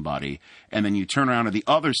interviewing somebody, and then you turn around to the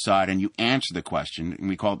other side and you answer the question. And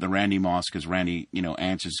we call it the Randy Moss because Randy,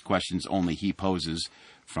 answers questions only he poses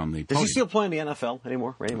from the podium. Does he still play in the NFL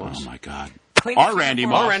anymore, Randy Moss? Oh my God. Our Randy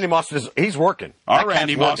Moss, he's working. Our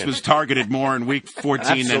Randy Moss was targeted more in Week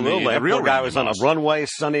 14 than the real guy was on a runway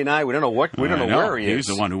Sunday night. We don't know where he is.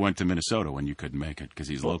 He's the one who went to Minnesota when you couldn't make it because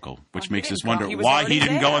he's local, which makes us wonder why he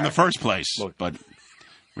didn't go in the first place. But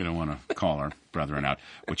we don't want to call our brethren out,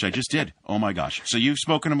 which I just did. Oh my gosh! So you've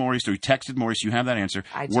spoken to Maurice, or you texted Maurice. You have that answer.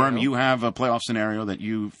 I do. Worm, you have a playoff scenario that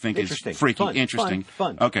you think is freaky, interesting.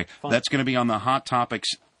 Fun. Okay, that's going to be on the Hot Topics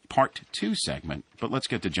Part 2 segment. But let's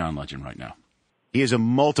get to John Legend right now. He is a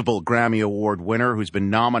multiple Grammy Award winner who's been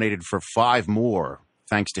nominated for 5 more,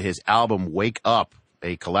 thanks to his album Wake Up,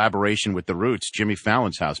 a collaboration with The Roots, Jimmy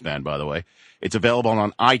Fallon's house band, by the way. It's available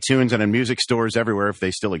on iTunes and in music stores everywhere if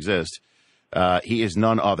they still exist. He is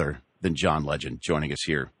none other than John Legend, joining us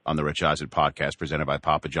here on the Rich Eisen podcast presented by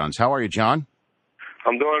Papa John's. How are you, John?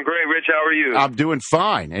 I'm doing great, Rich. How are you? I'm doing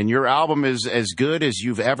fine, and your album is as good as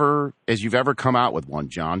you've ever come out with one,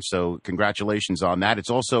 John. So congratulations on that. It's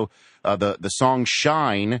also the song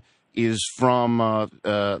 "Shine" is from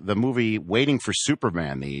the movie Waiting for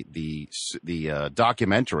Superman, the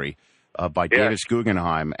documentary by Davis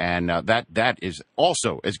Guggenheim, and that is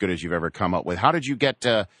also as good as you've ever come up with. How did you get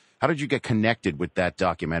connected with that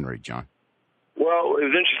documentary, John? Well, it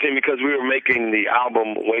was interesting because we were making the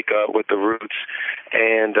album Wake Up with The Roots,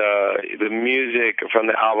 and the music from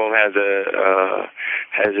the album has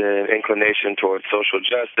an inclination towards social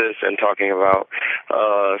justice and talking about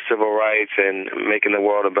civil rights and making the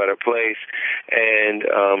world a better place. And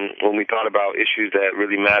when we thought about issues that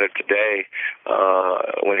really matter today,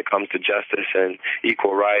 when it comes to justice and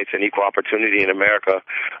equal rights and equal opportunity in America,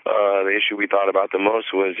 the issue we thought about the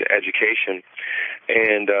most was education.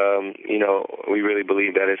 And we really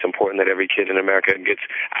believe that it's important that every kid in America gets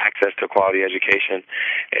access to quality education.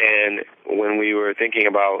 And when we were thinking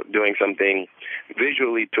about doing something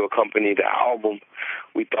visually to accompany the album,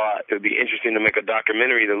 we thought it would be interesting to make a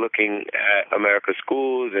documentary to looking at America's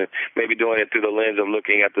schools and maybe doing it through the lens of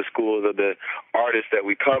looking at the schools of the artists that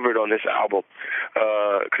we covered on this album.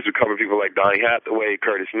 Because we covered people like Donny Hathaway,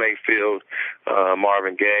 Curtis Mayfield,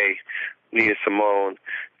 Marvin Gaye, Nina Simone.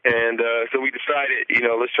 And so we decided,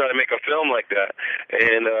 let's try to make a film like that.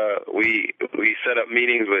 And we set up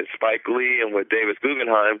meetings with Spike Lee and with Davis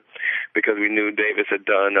Guggenheim because we knew Davis had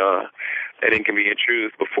done An Inconvenient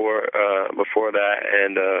Truth before that,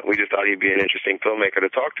 and we just thought he'd be an interesting filmmaker to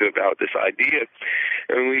talk to about this idea.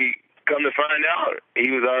 And we come to find out he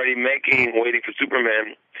was already making Waiting for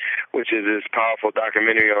Superman, which is this powerful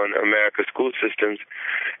documentary on America's school systems.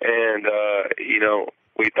 And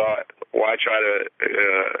we thought, why try to,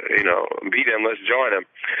 beat him? Let's join him.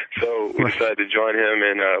 So we decided to join him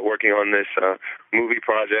in working on this movie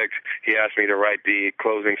project. He asked me to write the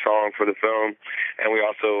closing song for the film, and we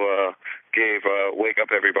also gave Wake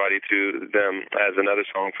Up Everybody to them as another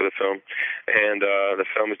song for the film. And the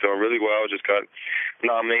film is doing really well. Just got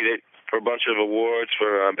nominated for a bunch of awards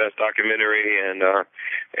for Best Documentary, and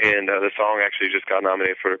the song actually just got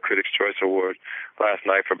nominated for the Critics' Choice Award last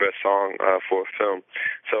night for Best Song for a Film.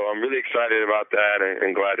 So I'm really excited about that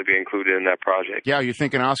and glad to be included in that project. Yeah, you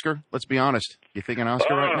thinking Oscar? Let's be honest. You thinking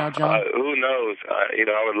Oscar right now, John? Who knows?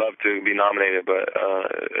 I would love to be nominated, but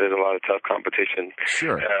there's a lot of tough competition.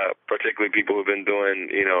 Sure. Particularly people who've been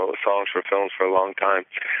doing, songs for films for a long time.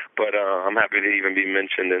 But I'm happy to even be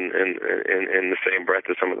mentioned in the same breath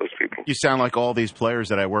as some of those people. You sound like all these players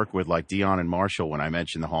that I work with, like Dion and Marshall, when I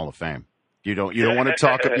mention the Hall of Fame. You don't want to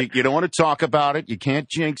talk. You don't want to talk about it. You can't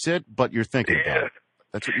jinx it, but you're thinking about it.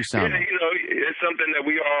 That's what you sound like. It's something that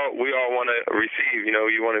we all want to receive.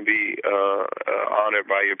 You want to be honored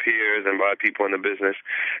by your peers and by people in the business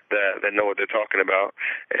that know what they're talking about.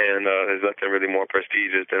 And there's nothing really more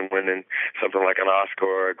prestigious than winning something like an Oscar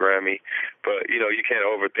or a Grammy. But you can't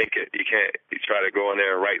overthink it. You can't try to go in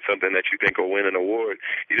there and write something that you think will win an award.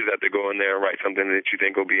 You just have to go in there and write something that you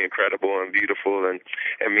think will be incredible and beautiful and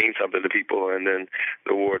mean something to people, and then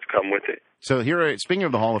the awards come with it. So speaking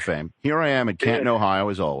of the Hall of Fame, here I am in Canton, Ohio,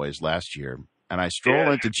 as always, last year, and I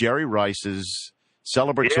stroll into Jerry Rice's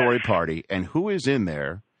celebratory party, and who is in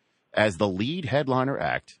there as the lead headliner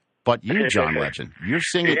act but you, John Legend? You're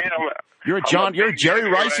singing. You're at Jerry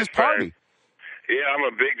Rice's party. Yeah, I'm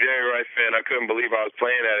a big Jerry Rice fan. I couldn't believe I was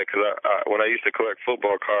playing at it because when I used to collect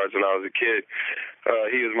football cards when I was a kid,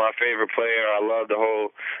 he was my favorite player. I loved the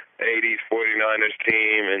whole 80s 49ers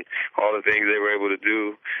team and all the things they were able to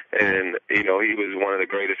do. And, he was one of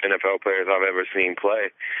the greatest NFL players I've ever seen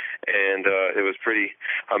play. And it was pretty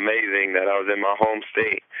amazing that I was in my home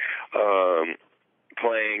state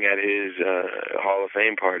playing at his Hall of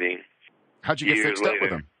Fame party. How'd you get fixed up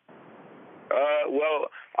with him?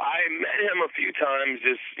 Well, I met him a few times.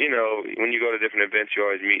 Just, when you go to different events, you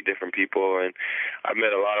always meet different people. And I've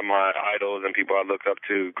met a lot of my idols and people I looked up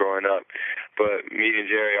to growing up. But meeting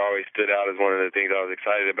Jerry always stood out as one of the things I was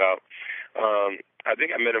excited about. I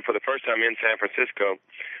think I met him for the first time in San Francisco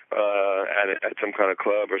at some kind of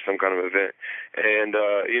club or some kind of event. And,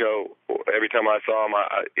 every time I saw him,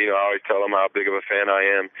 I always tell him how big of a fan I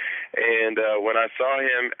am. And when I saw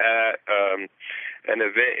him at an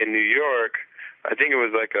event in New York, I think it was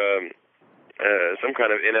like some kind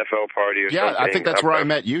of NFL party or something. Yeah, I think that's where I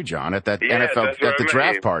met you, John, at that NFL, at the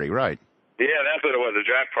draft party, right. Yeah, that's what it was, a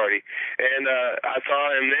draft party. And I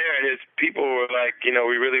saw him there, and his people were like,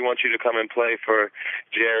 we really want you to come and play for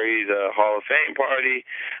Jerry's Hall of Fame party.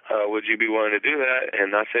 Would you be willing to do that?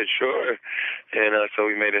 And I said, sure. And so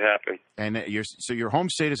we made it happen. And your home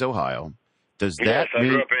state is Ohio. Does that I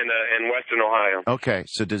grew up in Western Ohio. Okay,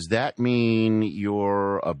 so does that mean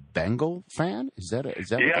you're a Bengal fan? Is that what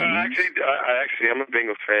that means? Actually, I'm a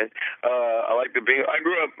Bengals fan. I like the Bengals. I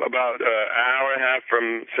grew up about an hour and a half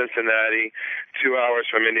from Cincinnati, 2 hours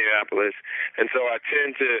from Indianapolis, and so I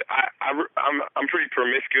tend to. I'm pretty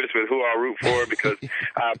promiscuous with who I root for because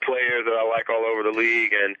I have players that I like all over the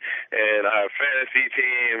league, and I have a fantasy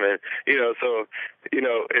team, and so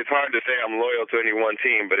it's hard to say I'm loyal to any one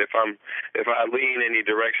team, but if I lean any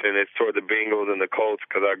direction, it's toward the Bengals and the Colts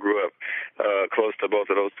because I grew up close to both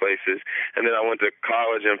of those places. And then I went to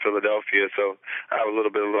college in Philadelphia, so I have a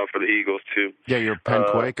little bit of love for the Eagles, too. Yeah, you're a Penn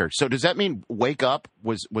Quaker. So does that mean Wake Up?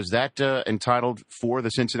 Was that entitled for the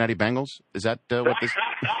Cincinnati Bengals? Is that what this...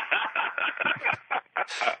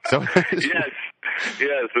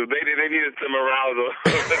 Yes, so they needed some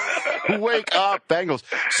arousal. Wake up, Bengals.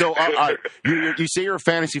 So you say you're a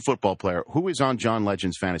fantasy football player. Who is on John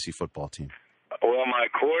Legend's fantasy football team? Well, my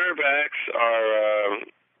quarterbacks are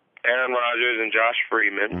Aaron Rodgers and Josh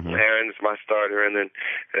Freeman. Mm-hmm. Aaron's my starter, and then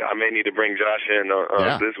I may need to bring Josh in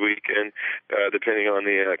this weekend, depending on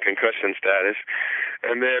the concussion status.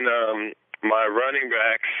 And then my running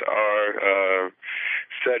backs are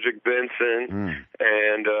Cedric Benson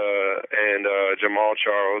and Jamal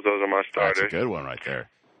Charles. Those are my starters. That's a good one right there.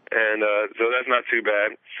 And so that's not too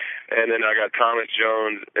bad. And then I got Thomas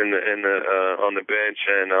Jones on the bench,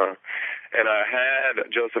 and I had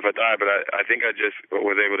Joseph Adai, but I think I just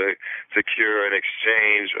was able to secure an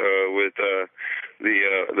exchange with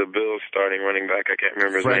the Bills starting running back. I can't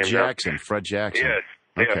remember his name. Fred Jackson. Yes.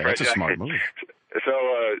 Okay, yeah, that's Jackson. A smart move. So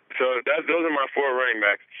those are my four running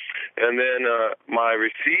backs, and then my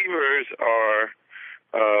receivers are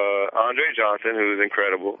Andre Johnson, who's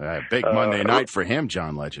incredible. Big Monday night for him,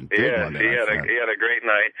 John Legend. He had a great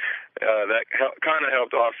night. That kind of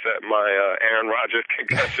helped offset my Aaron Rodgers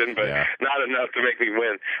concussion, but not enough to make me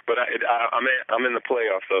win. But I'm in the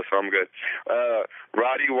playoffs, though, so I'm good.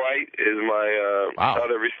 Roddy White is my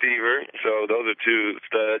other receiver, so those are two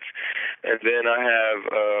studs. And then I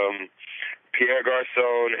have Pierre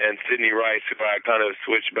Garçon and Sidney Rice, who I kind of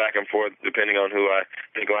switch back and forth depending on who I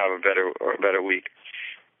think will have a better week.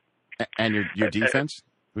 And your defense?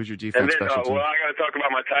 Who's your defense? And then, special team? well, I got to talk about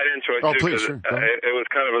my tight end choice too, please, because sure. It was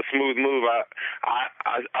kind of a smooth move.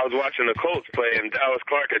 I was watching the Colts play, and Dallas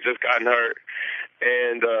Clark had just gotten hurt,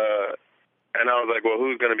 and I was like, well,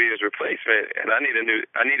 who's going to be his replacement? And I needed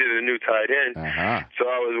a new tight end. Uh-huh. So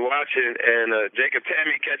I was watching, and Jacob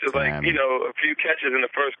Tamme catches a few catches in the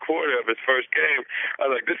first quarter of his first game. I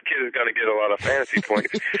was like, this kid is going to get a lot of fantasy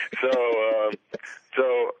points.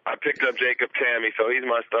 So I picked up Jacob Tamme, so he's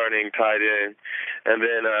my starting tight end. And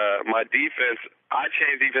then my defense, I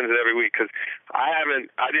change defenses every week because I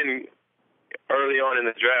didn't early on in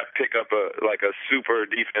the draft pick up a super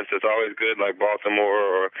defense that's always good, like Baltimore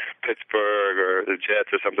or Pittsburgh or the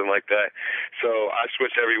Jets or something like that. So I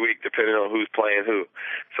switch every week depending on who's playing who.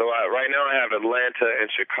 So right now I have Atlanta and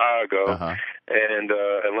Chicago, and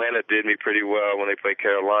Atlanta did me pretty well when they played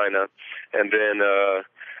Carolina, and then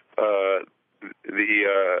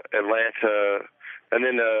Atlanta. And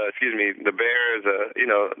then, the Bears,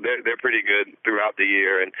 they're pretty good throughout the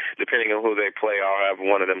year, and depending on who they play, I'll have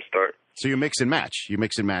one of them start. So you mix and match. You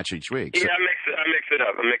mix and match each week. Yeah, so. I I mix it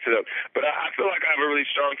up. But I feel like I have a really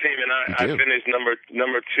strong team, and I finished number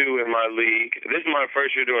 2 in my league. This is my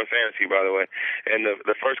first year doing fantasy, by the way. And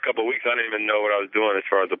the first couple of weeks, I didn't even know what I was doing as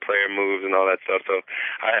far as the player moves and all that stuff. So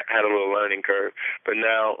I had a little learning curve. But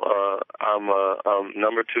now I'm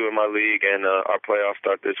number 2 in my league, and our playoffs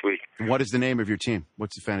start this week. What is the name of your team?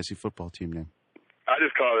 What's the fantasy football team name? I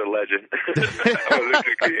just call it Legend.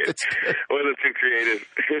 Wasn't too creative.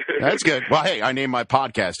 That's good. Well, hey, I named my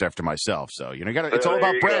podcast after myself, so it's all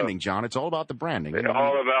about branding, John. It's all about the branding. It's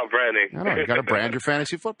all about branding. I know you got to brand your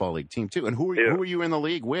fantasy football league team too. And who are you in the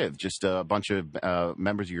league with? Just a bunch of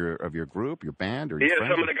members of your group, your band, or your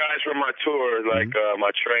friends? Some of the guys from my tour, like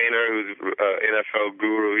my trainer, who's NFL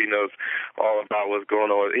guru. He knows all about what's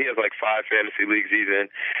going on. He has like 5 fantasy leagues he's in,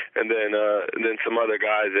 and then some other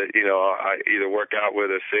guys that I either work out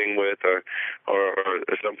with or sing with or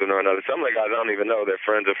something or another. Some of the guys I don't even know. They're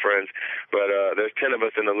friends of friends. But there's 10 of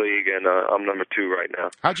us in the league, and I'm number 2 right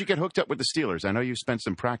now. How'd you get hooked up with the Steelers? I know you spent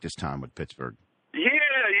some practice time with Pittsburgh. Yeah,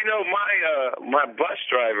 my bus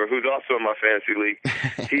driver, who's also in my fantasy league,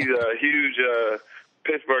 he's a huge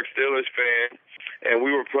Pittsburgh Steelers fan. And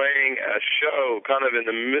we were playing a show kind of in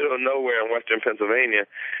the middle of nowhere in western Pennsylvania,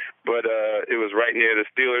 but it was right near the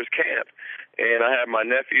Steelers camp. And I had my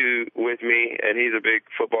nephew with me, and he's a big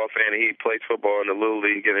football fan. He plays football in the Little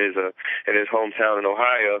League in his hometown in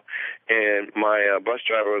Ohio. And my bus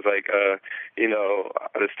driver was like, the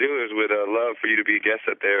Steelers would love for you to be a guest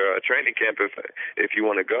at their training camp if you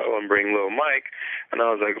want to go and bring little Mike. And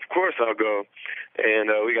I was like, of course I'll go.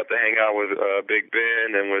 And we got to hang out with Big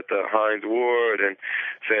Ben and with Hines Ward and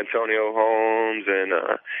Santonio Holmes and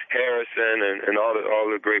Harrison and all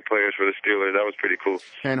the great players for the Steelers. That was pretty cool.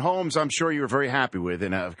 And Holmes, I'm sure you were very happy with,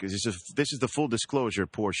 and because this is the full disclosure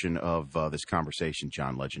portion of this conversation,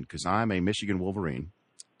 John Legend, because I'm a Michigan Wolverine.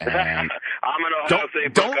 And I'm an Ohio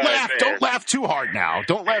State Buckeye fan. Don't laugh too hard now.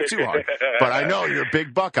 Don't laugh too hard. But I know you're a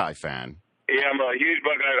big Buckeye fan. Yeah, I'm a huge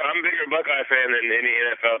Buckeye. I'm a bigger Buckeye fan than any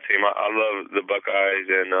NFL team. I love the Buckeyes,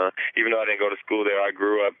 and even though I didn't go to school there, I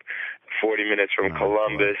grew up 40 minutes from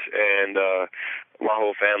Columbus, and my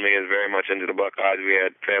whole family is very much into the Buckeyes. We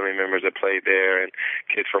had family members that played there, and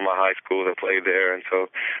kids from my high school that played there, and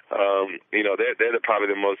so they're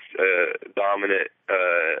probably the most dominant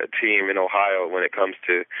team in Ohio when it comes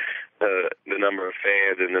to the number of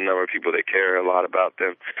fans and the number of people that care a lot about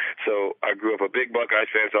them. So I grew up a big Buckeyes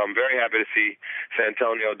fan, so I'm very happy to see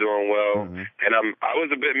Santonio doing well. Mm-hmm. And I was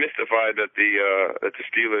a bit mystified that the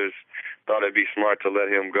Steelers thought it'd be smart to let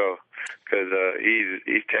him go, because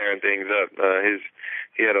he's tearing things up.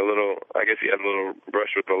 He had a little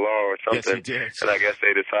brush with the law or something. Yes, he did. And I guess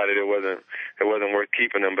they decided it wasn't worth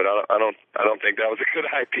keeping him. But I don't think that was a good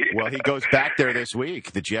idea. Well, he goes back there this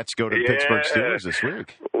week. The Jets go to the Pittsburgh Steelers this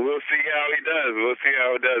week. We'll see how he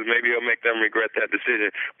does. Maybe he'll make them regret that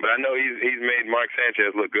decision. But I know he's made Mark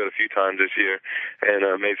Sanchez look good a few times this year, and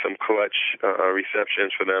made some clutch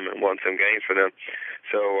receptions for them and won some games for them.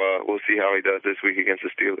 So we'll see how he does this week against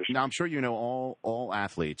the Steelers. Now, I'm sure you know all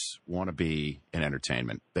athletes want to be in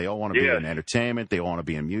entertainment. They all want to be in entertainment. They all want to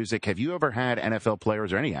be in music. Have you ever had NFL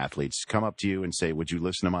players or any athletes come up to you and say, would you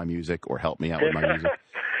listen to my music or help me out with my music?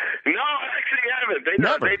 No, I actually haven't.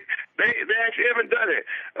 Never. They actually haven't done it.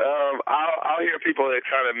 I'll hear people that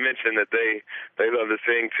kind of mention that they love to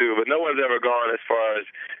sing too, but no one's ever gone as far as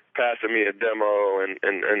passing me a demo and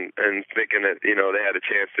thinking that they had a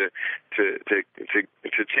chance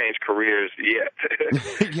to change careers yet.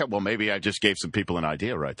 Yeah, well, maybe I just gave some people an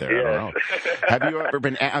idea right there. Yes. I don't know. Have you ever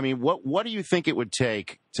been? I mean, what do you think it would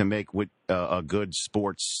take to make a good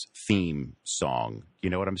sports theme song? You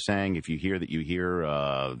know what I'm saying? If you hear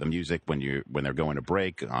the music when they're going to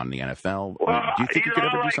break on the NFL, do you think you could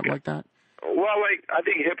ever do something like that? Well, I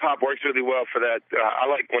think hip-hop works really well for that. I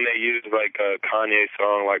like when they use, a Kanye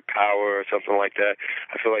song like Power or something like that.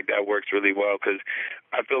 I feel like that works really well because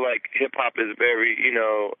I feel like hip-hop is very, it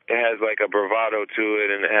has, a bravado to it,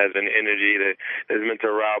 and it has an energy that is meant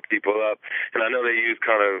to rile people up. And I know they use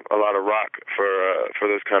kind of a lot of rock for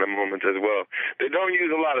those kind of moments as well. They don't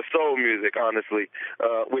use a lot of soul music, honestly,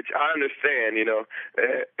 which I understand,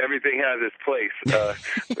 Everything has its place.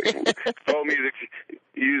 Soul music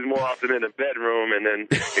used more often in the bedroom, and then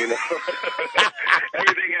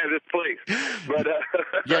everything has its place. But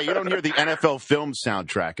yeah, you don't hear the NFL film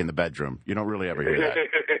soundtrack in the bedroom. You don't really ever hear that.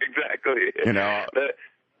 Exactly.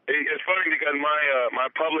 It's funny because my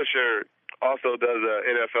publisher also does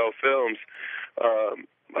NFL films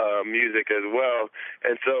music as well,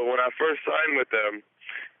 and so when I first signed with them,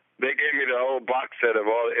 they gave me the whole box set of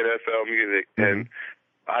all the NFL music, and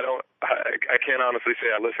I can't honestly say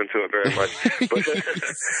I listen to it very much,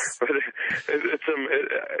 but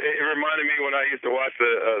It reminded me when I used to watch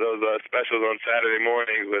those specials on Saturday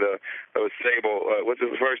mornings with Sable. What's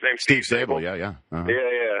his first name? Steve Sable. Yeah. Uh-huh.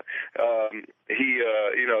 Yeah.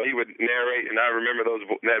 He would narrate, and I remember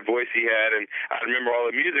that voice he had, and I remember all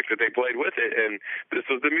the music that they played with it. And this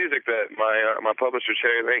was the music that my publisher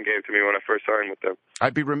Cherry Lane gave to me when I first signed with them.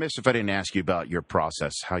 I'd be remiss if I didn't ask you about your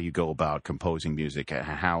process, how you go about composing music,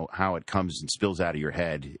 how it comes and spills out of your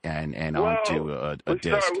head and onto a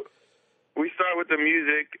disc. We start with the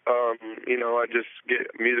music. I just get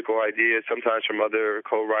musical ideas, sometimes from other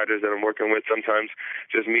co-writers that I'm working with, sometimes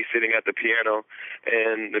just me sitting at the piano,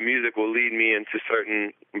 and the music will lead me into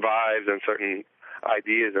certain vibes and certain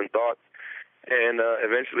ideas and thoughts, and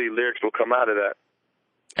eventually lyrics will come out of that.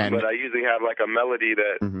 But I usually have like a melody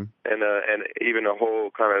that, and even a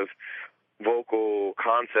whole kind of vocal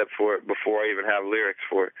concept for it before I even have lyrics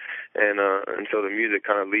for it, and so the music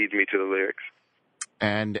kind of leads me to the lyrics.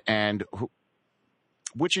 And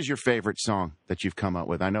which is your favorite song that you've come up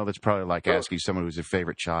with? I know that's probably like asking someone who's a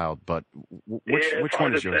favorite child, but which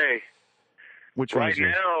one is yours? Which one is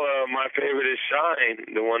yours? Right now, my favorite is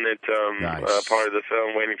Shine, the one that's part of the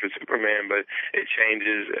film Waiting for Superman, but it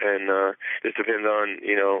changes and just depends on,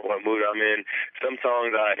 what mood I'm in. Some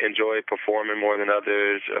songs I enjoy performing more than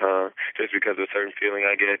others just because of a certain feeling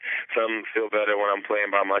I get. Some feel better when I'm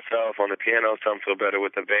playing by myself on the piano. Some feel better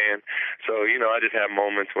with the band. So, I just have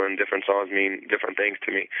moments when different songs mean different things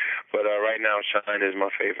to me. But right now, Shine is my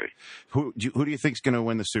favorite. Who do you think's going to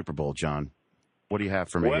win the Super Bowl, John? What do you have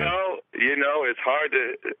for me here? Well, it's hard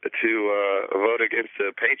to vote against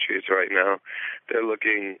the Patriots right now. They're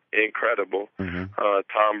looking incredible.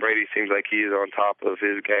 Tom Brady seems like he is on top of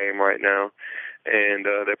his game right now. And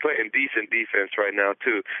they're playing decent defense right now,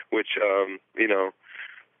 too, which,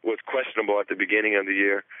 was questionable at the beginning of the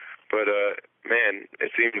year. But, man,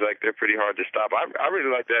 it seems like they're pretty hard to stop. I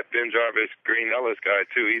really like that Ben Jarvis, Green Ellis guy,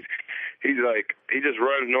 too. He's like, he just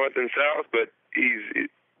runs north and south, but he's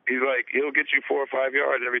like, he'll get you 4 or 5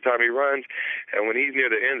 yards every time he runs, and when he's near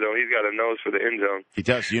the end zone, he's got a nose for the end zone. He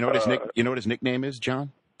does. You know what his nickname is,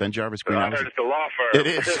 John? Ben Jarvis Green. I heard it's the law firm. It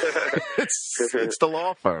is. it's the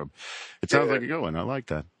law firm. It sounds like a good one. I like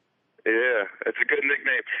that. Yeah, it's a good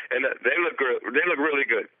nickname, and they look really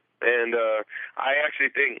good. And I actually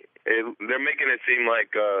think they're making it seem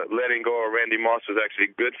like letting go of Randy Moss was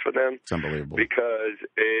actually good for them. It's unbelievable because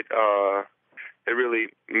it really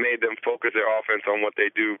made them focus their offense on what they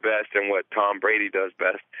do best and what Tom Brady does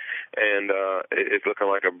best. And it's looking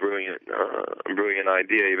like a brilliant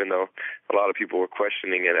idea, even though a lot of people were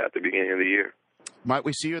questioning it at the beginning of the year. Might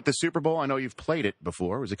we see you at the Super Bowl? I know you've played it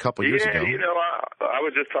before. It was a couple years ago. Yeah, I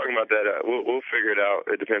was just talking about that. We'll figure it out.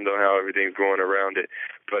 It depends on how everything's going around it.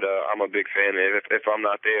 But I'm a big fan. If I'm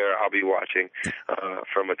not there, I'll be watching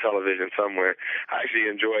from a television somewhere. I actually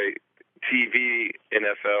enjoy TV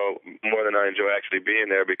NFL more than I enjoy actually being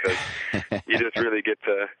there because you just really get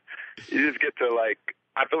to like,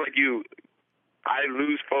 I feel like I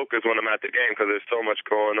lose focus when I'm at the game because there's so much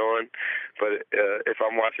going on. But if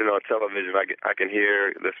I'm watching on television, I can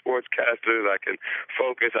hear the sportscasters, I can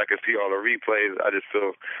focus, I can see all the replays. I just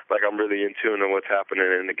feel like I'm really in tune to what's happening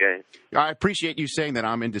in the game. I appreciate you saying that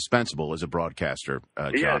I'm indispensable as a broadcaster,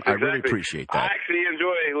 John. Yes, exactly. I really appreciate that. I actually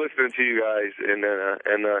enjoy listening to you guys, and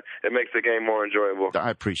it makes the game more enjoyable. I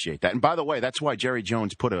appreciate that. And by the way, that's why Jerry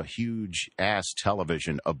Jones put a huge-ass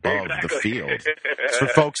television above the field. It's for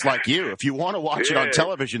folks like you. If you want to watch it on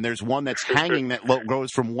television, there's one that's hanging that goes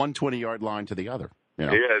from one 20-yard line to the other. Yeah,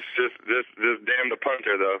 it's just damn the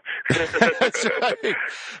punter, though. That's right.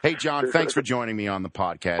 Hey, John, thanks for joining me on the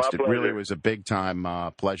podcast. It really was a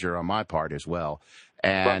big-time pleasure on my part as well.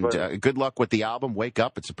 And good luck with the album, Wake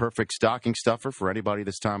Up. It's a perfect stocking stuffer for anybody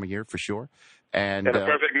this time of year, for sure. And a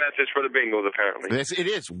perfect message for the Bengals, apparently. It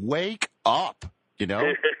is. Wake up.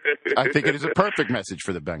 I think it is a perfect message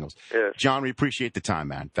for the Bengals. Yeah. John, we appreciate the time,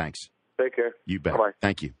 man. Thanks. Take care. You bet. Bye-bye.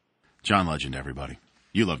 Thank you. John Legend, everybody.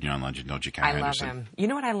 You love John Legend, don't you, Karen Henderson? I love him. You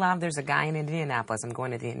know what I love? There's a guy in Indianapolis. I'm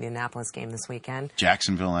going to the Indianapolis game this weekend.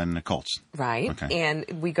 Jacksonville and the Colts. Right. Okay.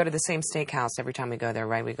 And we go to the same steakhouse every time we go there,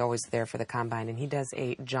 right? We go always there for the combine. And he does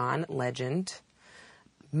a John Legend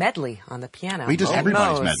medley on the piano. He does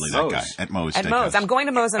everybody's medley, that guy, at Moe's. At Moe's. I'm going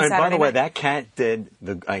to Moe's on Saturday by the way, night. that cat did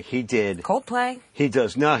he did Coldplay. He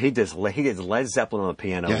did Led Zeppelin on the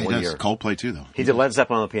piano. Yeah, he one does year. Coldplay too, though. He did Led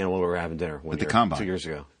Zeppelin on the piano when we were having dinner At the combine 2 years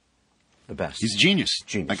ago. The best. He's a genius.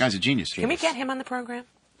 That guy's a genius. Can we get him on the program?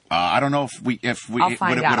 I don't know if we I'll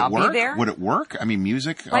find out. I'll work? be there. Would it work? I mean,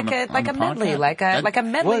 music like on a medley, podcast? like a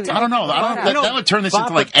medley. I don't know. That would turn this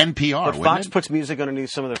into like NPR. But Fox puts music underneath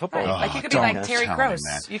some of their football. Right. Like you could be like Terry Gross.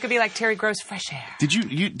 You could be like Terry Gross, Fresh Air.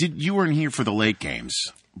 You weren't here for the late games?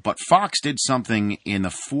 But Fox did something in the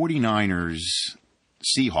 49ers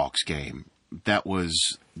Seahawks game that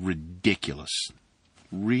was ridiculous.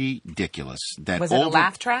 Ridiculous. That was it a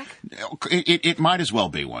laugh track? It might as well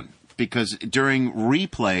be one, because during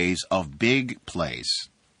replays of big plays,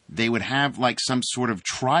 they would have like some sort of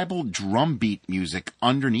tribal drum beat music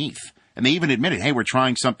underneath. And they even admitted, hey, we're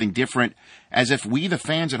trying something different, as if we, the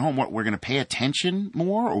fans at home, we're going to pay attention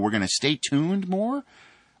more, or we're going to stay tuned more.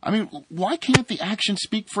 I mean, why can't the action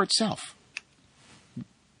speak for itself?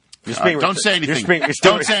 Don't say anything.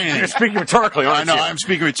 Don't say anything. You're speaking rhetorically, aren't you? I know, I'm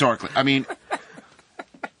speaking rhetorically. I mean,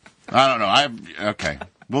 I don't know. Okay,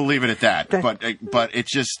 we'll leave it at that. But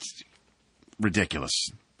it's just ridiculous.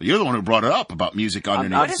 But you're the one who brought it up about music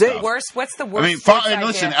underneath. What is the worst? What's the worst? I mean,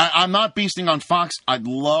 listen, I'm not beasting on Fox. I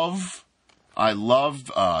love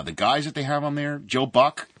the guys that they have on there. Joe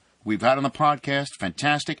Buck, we've had on the podcast,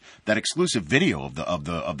 fantastic. That exclusive video of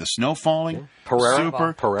the snow falling,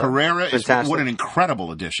 yeah. Pereira is what an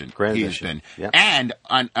incredible addition he's been. Yep. And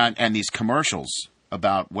these commercials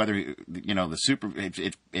about whether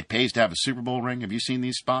it pays to have a Super Bowl ring. Have you seen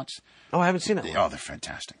these spots? Oh, I haven't seen it. Oh, they're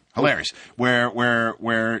fantastic, hilarious.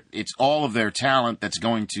 Where it's all of their talent that's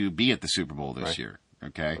going to be at the Super Bowl this year.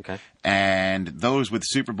 Okay, and those with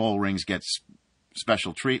Super Bowl rings get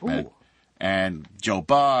special treatment. Ooh. And Joe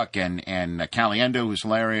Buck and Caliendo, who's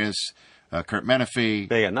hilarious, Kurt Menefee,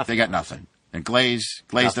 they got nothing. And Glaze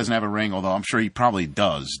doesn't have a ring, although I'm sure he probably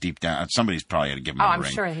does deep down. Somebody's probably had to give him a ring. I'm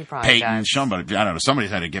sure he probably Peyton, does. Somebody, I don't know.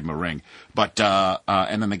 Somebody's had to give him a ring. But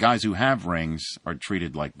and then the guys who have rings are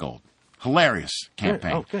treated like gold. Hilarious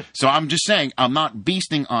campaign. Oh, good. So I'm just saying, I'm not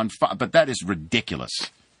beasting on, but that is ridiculous.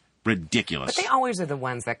 Ridiculous. But they always are the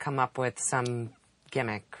ones that come up with some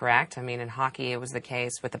gimmick, correct? I mean, in hockey, it was the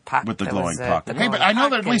case with the puck. With the glowing puck. Hey, but I know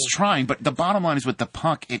they're at least trying, but the bottom line is with the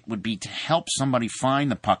puck, it would be to help somebody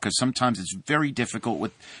find the puck, because sometimes it's very difficult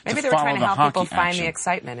to Maybe they follow were trying to the help hockey people find action. the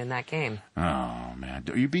excitement in that game. Oh, man.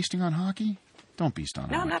 Are you beasting on hockey? Don't beast on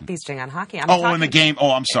hockey. No, I'm not beasting on hockey. In the game.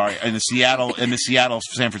 Oh, I'm sorry. In the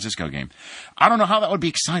Seattle-San Francisco game. I don't know how that would be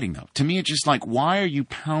exciting, though. To me, it's just like, why are you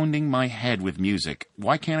pounding my head with music?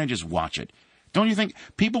 Why can't I just watch it? Don't you think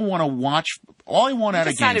people want to watch? All I want out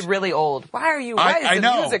of games. Sounded really old. Why is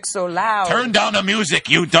the music so loud? Turn down the music,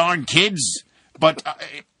 you darn kids. But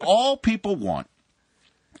all people want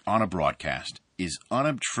on a broadcast is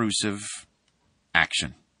unobtrusive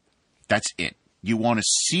action. That's it. You want to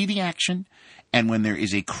see the action, and when there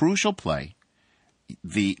is a crucial play,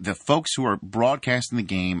 the folks who are broadcasting the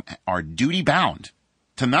game are duty bound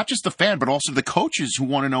to not just the fan, but also the coaches who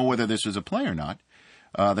want to know whether this was a play or not.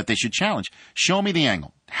 That they should challenge. Show me the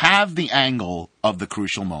angle. Have the angle of the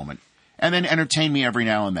crucial moment. And then entertain me every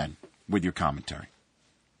now and then with your commentary.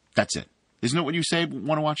 That's it. Isn't it what you say,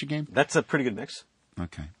 want to watch a game? That's a pretty good mix.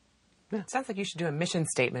 Okay. Yeah. Sounds like you should do a mission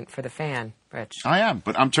statement for the fan, Rich. I am,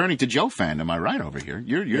 but I'm turning to Joe fan. Am I right over here?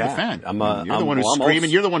 You're the fan. You're the one who's screaming. screaming.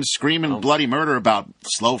 You're the one screaming bloody murder about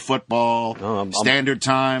slow football, standard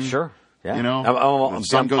time. Sure. Yeah. You know, I'm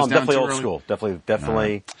definitely old school.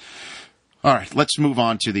 Definitely. All right, let's move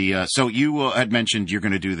on to the. So you had mentioned you're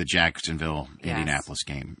going to do the Jacksonville-Indianapolis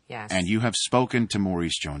game. Yes. And you have spoken to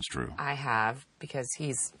Maurice Jones-Drew. I have, because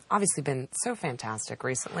he's obviously been so fantastic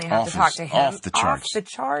recently. I have to talk to him. Off the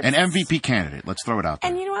charts. An MVP candidate. Let's throw it out there.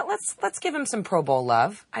 And you know what? Let's give him some Pro Bowl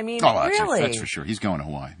love. I mean, really. That's for sure. He's going to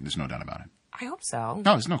Hawaii. There's no doubt about it. I hope so.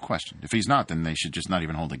 No, there's no question. If he's not, then they should just not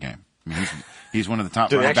even hold the game. I mean, he's one of the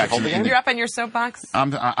top running running backs. You're up on your soapbox? I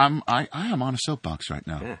am on a soapbox right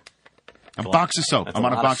now. Yeah. A box of soap. I'm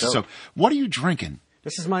on a box of soap. What are you drinking?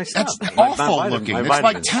 This is my stuff. That's awful looking. It's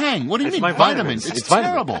like Tang. What do you mean vitamins? It's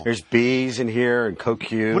terrible. There's bees in here and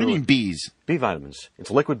CoQ. What do you mean bees? Bee vitamins.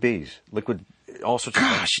 It's liquid bees. Liquid, all sorts of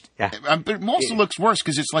things. Yeah. But it also looks worse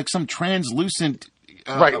because it's like some translucent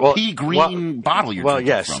pea green bottle you're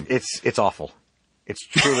drinking from. It's awful. It's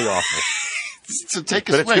truly awful. So take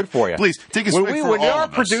a swig. It's good for you. Please, take a swig for all of us. When there are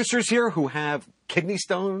producers here who have kidney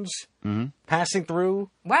stones passing through.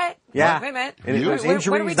 What? Yeah. Wait a minute. And What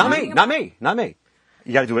are we not talking about? me.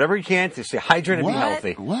 You got to do whatever you can to stay hydrated and be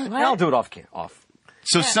healthy. What? I'll do it off.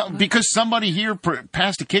 So because somebody here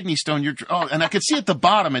passed a kidney stone, and I could see at the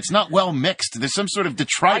bottom, it's not well mixed. There's some sort of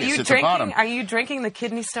detritus at the bottom. Are you drinking the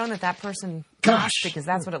kidney stone that person passed? Because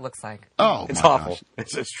that's what it looks like. Oh, it's awful.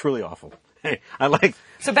 It's truly awful. Hey,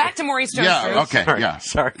 So back to Maurice Jones. Yeah. Okay.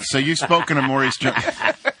 Sorry. So you've spoken to Maurice Jones.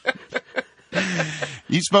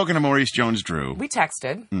 You've spoken to Maurice Jones-Drew. We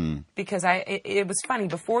texted because it was funny.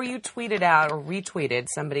 Before you tweeted out or retweeted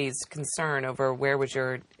somebody's concern over where was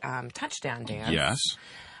your touchdown dance. Yes.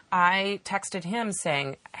 I texted him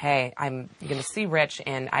saying, hey, I'm going to see Rich,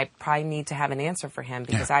 and I probably need to have an answer for him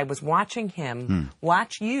because I was watching him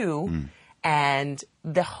watch you and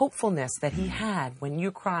the hopefulness that he had when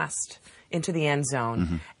you crossed into the end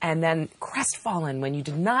zone, and then crestfallen when you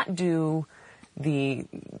did not do the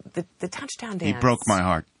touchdown dance. He broke my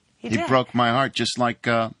heart. He broke my heart, just like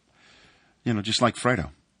just like Fredo.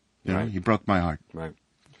 He broke my heart. Right.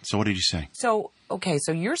 So what did you say? So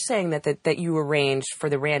you're saying that you arranged for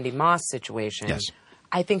the Randy Moss situation. Yes.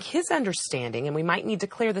 I think his understanding, and we might need to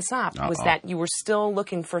clear this up, was that you were still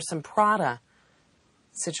looking for some Prada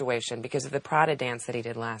situation because of the Prada dance that he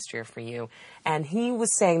did last year for you. And he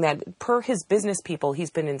was saying that per his business people,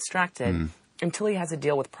 he's been instructed until he has a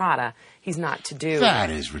deal with Prada, he's not to do. That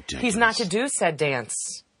is ridiculous. He's not to do said dance.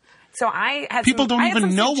 So I had people don't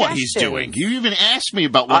even know what he's doing. You even asked me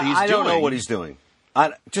about what he's doing. I don't know what he's doing.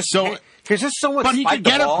 Just someone. But he could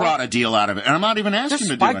get a Prada deal out of it, and I'm not even asking him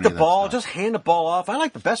to do any of that. Just spike the ball. Just hand the ball off. I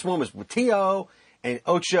like the best one was with T.O. and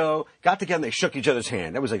Ocho got together and they shook each other's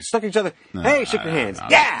hand. That was like stuck each other. Hey, shook your hands.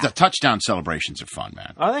 Yeah. The touchdown celebrations are fun,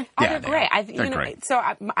 man. Are they? Oh, they're great. They're great. So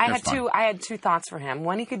I had two thoughts for him.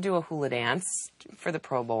 One, he could do a hula dance for the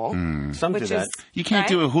Pro Bowl. Some do that. You can't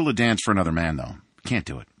do a hula dance for another man, though. You can't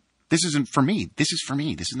do it. This isn't for me. This is for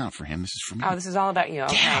me. This is not for him. This is for me. Oh, this is all about you.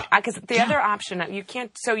 Okay. Because the other option, you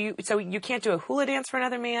can't. So you can't do a hula dance for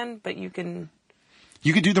another man, but you can.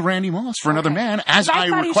 You could do the Randy Moss for another man, as I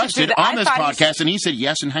requested on this podcast, and he said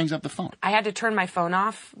yes and hangs up the phone. I had to turn my phone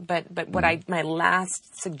off, but what my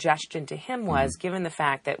last suggestion to him was, given the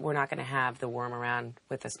fact that we're not going to have the worm around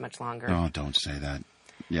with us much longer. Oh, don't say that.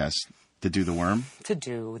 Yes, to do the worm. To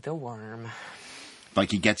do the worm. Like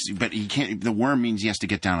but he can't. The worm means he has to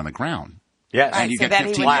get down on the ground. Yes, and you get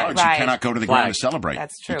 15 yards. You cannot go to the ground to celebrate.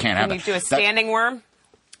 That's true. You can't have that. Can you do a standing worm?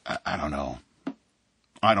 I don't know.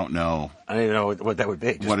 I don't know. I don't even know what that would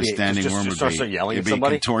be. What a standing worm would be. Start yelling It'd at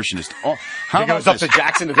somebody. Be a contortionist. Oh, how he goes up to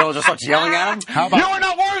Jackson the Village and starts yelling at him. How about, you are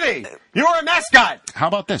not worthy. You are a mascot. How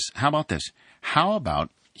about this? How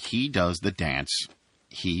about he does the dance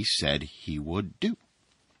he said he would do?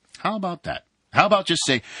 How about that? How about just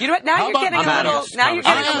say? You know what? Now you're getting a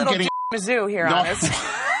little Mizzou here on us.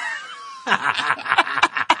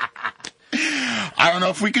 I don't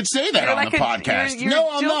know if we could say that on the podcast. No,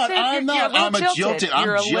 I'm not. I'm not. I'm jilted.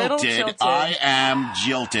 I'm jilted. I am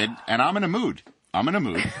jilted, and I'm in a mood. I'm in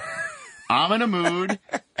a mood,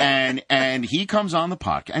 and he comes on the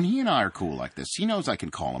podcast, and he and I are cool like this. He knows I can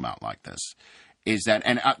call him out like this. Is that,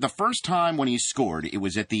 and the first time when he scored, it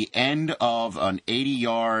was at the end of an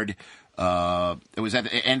 80-yard. It was at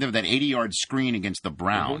the end of that 80-yard screen against the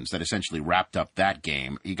Browns that essentially wrapped up that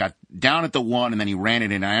game. He got down at the 1, and then he ran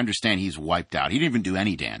it in. I understand he's wiped out. He didn't even do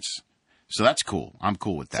any dance. So that's cool. I'm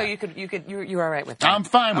cool with that. So you're all right with that? I'm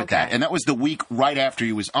fine with that. And that was the week right after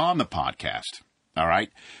he was on the podcast. All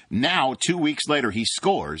right? Now, 2 weeks later, he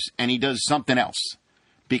scores, and he does something else.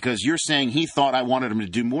 Because you're saying he thought I wanted him to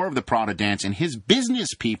do more of the Prada dance, and his business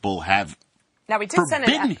people have... Now, we did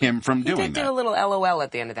forbidden him from doing that. He did do a little LOL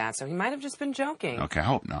at the end of that, so he might have just been joking. Okay, I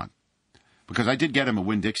hope not. Because I did get him a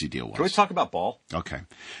Winn-Dixie deal once. Can we talk about ball? Okay.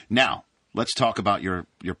 Now, let's talk about your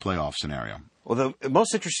playoff scenario. Well, the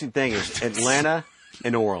most interesting thing is Atlanta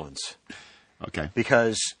and New Orleans. Okay.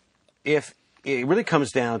 Because if it really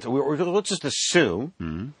comes down to, let's just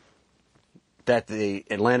assume that the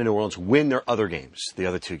Atlanta and New Orleans win their other games, the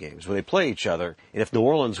other two games, when they play each other. And if New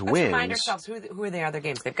Orleans wins... Let's remind ourselves, who are the other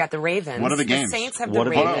games? They've got the Ravens. What are the games? The Saints have the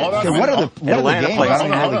Ravens. Hold on. Okay, what are the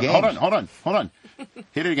games? Hold on.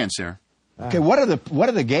 Hit it again, Sarah. Okay, what are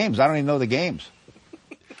the games? I don't even know the games.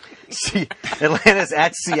 See, Atlanta's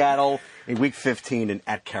at Seattle in Week 15 and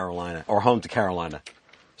at Carolina, or home to Carolina.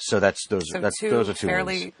 So those are two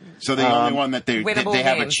wins. So the only one that they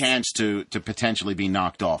have a games. chance to potentially be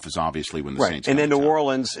knocked off is obviously when the Saints. And then New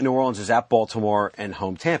Orleans is at Baltimore and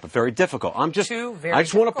home Tampa. Very difficult. I just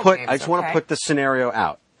want to put the scenario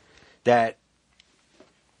out that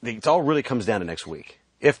it all really comes down to next week.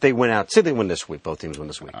 If they win out, say they win this week, both teams win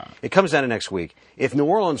this week. It comes down to next week. If New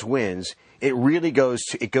Orleans wins, it really goes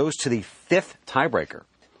to the fifth tiebreaker,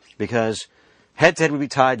 because head-to-head would be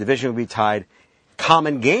tied, division would be tied.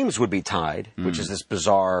 Common games would be tied, which is this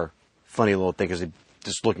bizarre, funny little thing, because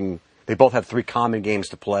they both have 3 common games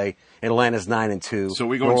to play. Atlanta's 9-2. So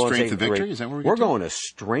we're going strength of victory? Is that what we're going to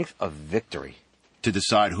strength of victory to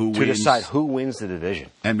decide who wins? To decide who wins the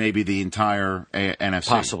division, and maybe the entire NFC.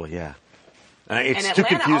 Possibly, yeah. It's and too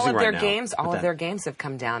Atlanta, confusing right now. All of their games have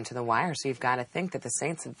come down to the wire, so you've got to think that the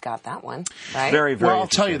Saints have got that one, right? Very, very. Well, I'll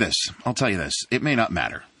tell you this. It may not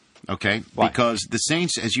matter. Okay? Why? Because the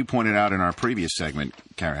Saints, as you pointed out in our previous segment,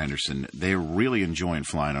 Kara Henderson, they're really enjoying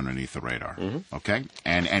flying underneath the radar. Okay?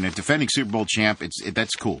 And a defending Super Bowl champ,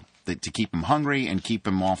 that's cool. To keep them hungry and keep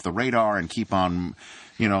them off the radar and keep on,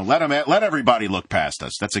 let everybody look past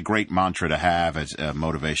us. That's a great mantra to have as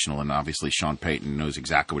motivational, and obviously Sean Payton knows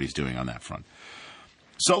exactly what he's doing on that front.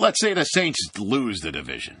 So let's say the Saints lose the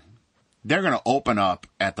division. They're going to open up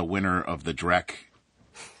at the winner of the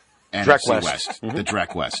NFC West. The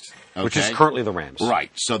Drek West. Okay? Which is currently the Rams. Right.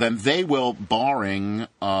 So then they will, barring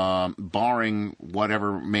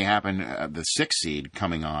whatever may happen, the 6th seed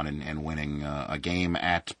coming on and winning a game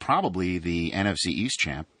at probably the NFC East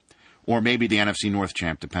champ, or maybe the NFC North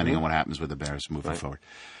champ, depending on what happens with the Bears moving forward.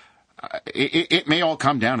 It may all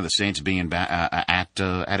come down to the Saints being at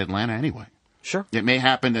Atlanta anyway. Sure. It may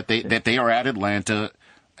happen that they are at Atlanta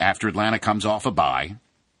after Atlanta comes off a bye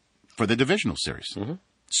for the divisional series.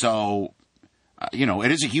 So,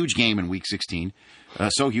 it is a huge game in Week 16.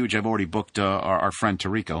 So huge, I've already booked our friend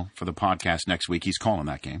Tarico for the podcast next week. He's calling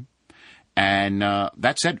that game. And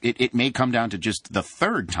that said, it may come down to just the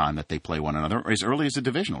third time that they play one another as early as the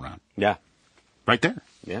divisional round. Yeah. Right there.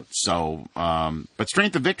 Yeah. So, but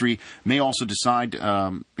strength of victory may also decide, the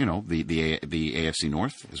AFC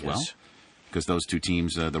North as well. Because those two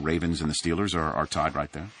teams, the Ravens and the Steelers, are tied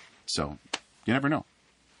right there. So, you never know.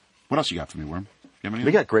 What else you got for me, Worm?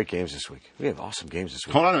 We got great games this week. We have awesome games this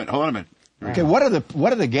week. Hold on a minute. Okay, what are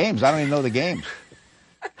the games? I don't even know the games.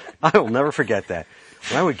 I will never forget that.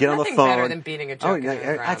 When I would get on the phone. Nothing better than beating a joke.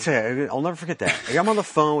 I'd say I'll never forget that. I'm on the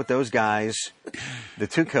phone with those guys, the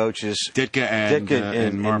two coaches, Ditka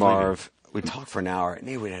and Marv. We'd talk for an hour, and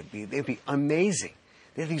they'd be amazing.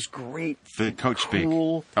 They had these great, the coach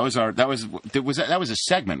cool. Speak. That was a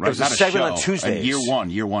segment, right? It was a segment on Tuesdays. Year one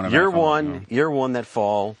of year one that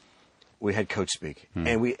fall. We had Coach Speak,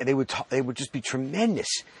 and they would just be tremendous.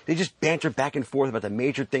 They just banter back and forth about the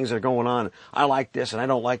major things that are going on. I like this, and I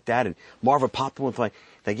don't like that. And Marva popped in with like,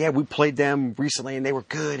 yeah, we played them recently, and they were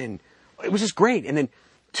good, and it was just great. And then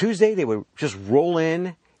Tuesday they would just roll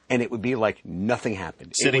in, and it would be like nothing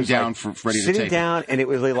happened. Sitting down for ready to take sitting down, and it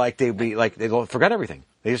was like they'd be like they forgot everything.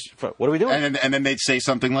 They just, what are we doing? And then they'd say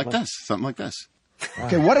something like this.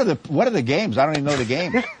 Okay, what are the games? I don't even know the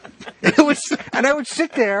games. And I would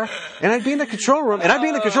sit there, and I'd be in the control room,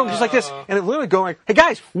 just like this, and I'm literally going, "Hey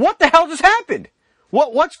guys, what the hell just happened?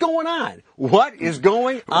 What's going on? What is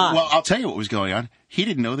going on?" Well, I'll tell you what was going on. He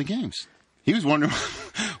didn't know the games. He was wondering,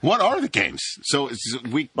 what are the games? So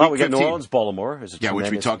we got New Orleans, Baltimore.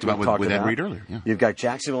 Which we talked about with Ed Reed earlier. Yeah. You've got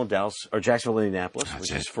Jacksonville and Indianapolis,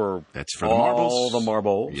 that's for the marbles. All the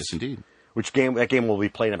marbles. Yes, indeed. That game will be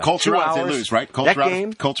played in about Colts 2 are out hours. if they lose, right?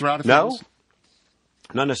 Colts are out if no. they lose?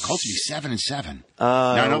 Not necessarily. Colts be 7-7.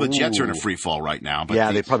 Now, I know the Jets are in a free fall right now,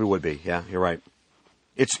 but they probably would be. Yeah, you're right.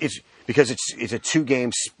 It's because it's a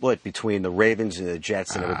 2-game split between the Ravens and the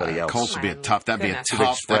Jets and everybody else. Colts would be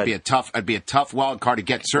That'd be a tough wild card to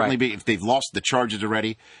get. Certainly, if they've lost the Chargers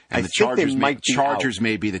already, and the Chargers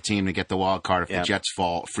may be the team to get the wild card if the Jets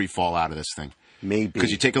free fall out of this thing. Maybe. Because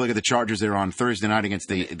you take a look at the Chargers, they're on Thursday night against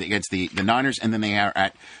the Niners, and then they are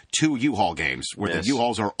at 2 U-Haul games where the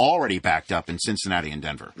U-Hauls are already backed up in Cincinnati and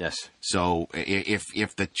Denver. Yes. So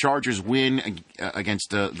if the Chargers win against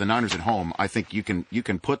the Niners at home, I think you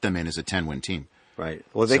can put them in as a 10-win team. Right.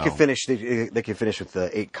 Well, they can finish. They can finish with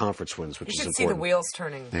 8 conference wins, which is important. You should see the wheels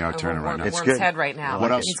turning. They are turning right now. It's Worm's head right now.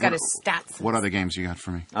 What else? He's got his stats. What other games you got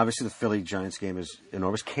for me? Obviously, the Philly Giants game is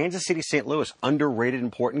enormous. Kansas City, St. Louis, underrated,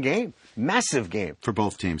 important game, massive game for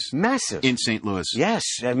both teams. Massive in St. Louis. Yes,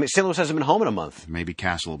 St. Louis hasn't been home in a month. Maybe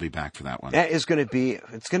Castle will be back for that one. That is going to be.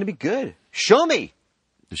 It's going to be good. Show me.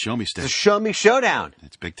 The show me stick. The show me showdown.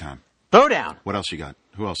 It's big time. Throwdown. What else you got?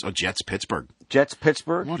 Who else? Oh, Jets, Pittsburgh.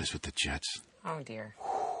 What is with the Jets? Oh dear.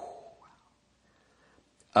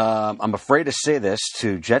 I'm afraid to say this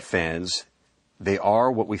to Jet fans. They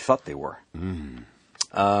are what we thought they were.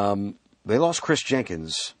 They lost Chris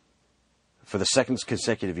Jenkins for the second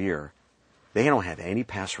consecutive year. They don't have any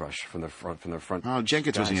pass rush from their front. Oh,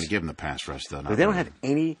 Jenkins wasn't going to give them the pass rush, though. But they don't have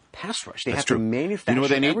any pass rush. They have to manufacture. You know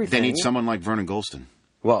what they need? Everything. They need someone like Vernon Golston.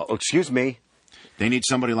 Well, excuse me. They need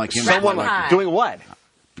somebody like him. Someone doing what?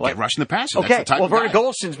 Get rushing the passer. Okay. Well, Vernon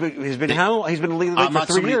Golston's he's been in the league for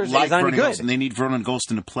 3 years. Like he's not any good. Golston. They need Vernon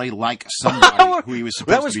Golston to play like somebody who he was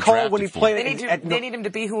supposed to be drafted when he played. They need him to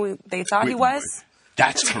be who they thought he was.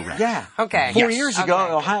 That's correct. Yeah. Okay. 4 years ago at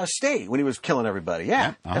Ohio State when he was killing everybody.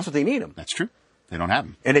 Yeah. That's what they need him. That's true. They don't have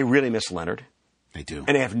him. And they really miss Leonard. They do.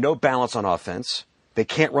 And they have no balance on offense. They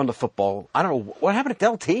can't run the football. I don't know what happened to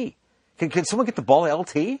LT. Can someone get the ball to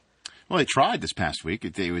LT? Well, they tried this past week.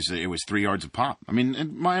 It was 3 yards a pop. I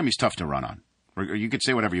mean, Miami's tough to run on. Or you could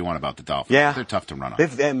say whatever you want about the Dolphins. Yeah. They're tough to run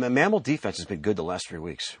on. Mammal defense has been good the last 3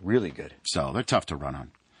 weeks. Really good. So they're tough to run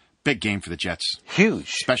on. Big game for the Jets. Huge.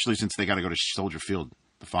 Especially since they got to go to Soldier Field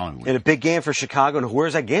the following week. And a big game for Chicago. And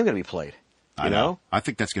where's that game going to be played? You know? I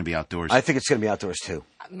think that's going to be outdoors. I think it's going to be outdoors, too.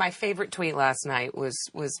 My favorite tweet last night was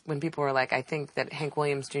when people were like, I think that Hank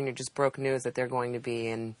Williams Jr. just broke news that they're going to be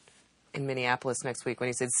in Minneapolis next week, when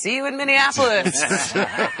he said, "See you in Minneapolis."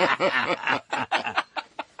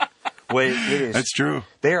 Wait, it is. That's true.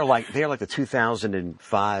 They are like the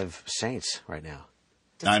 2005 Saints right now.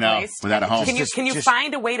 I know. Without a home. Can you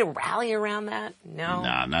find a way to rally around that? No.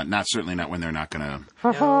 Nah, not certainly not when they're not going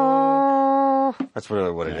to. No. That's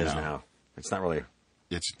really what it is now. It's not really.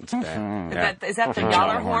 It's bad. Is that the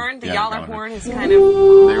Yaller horn? The Yeah, Yaller horn is kind of.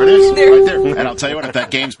 There it is, right there. And I'll tell you what, if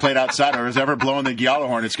that game's played outside or is ever blowing the Yaller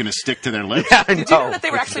horn, it's going to stick to their lips. Yeah, Did you know that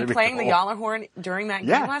they were actually playing the Yaller horn during that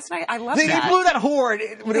game last night? I love that. They blew that horn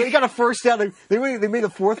when they got a first down. They made a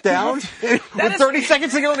fourth down with 30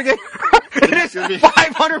 seconds to go in the game. It's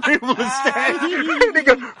 500 people in the stand. They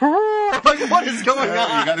go, like, what is going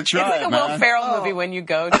on? You got to try It's like a Will Ferrell movie when you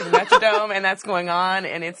go to the Metrodome and that's going on,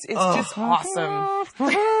 and it's just awesome. So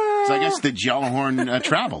I guess the Jawhorn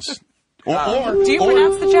travels. Or do you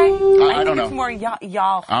pronounce the J? I don't know. It's more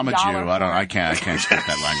y'all. I'm a Jew. I can't speak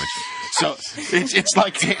that language. So it's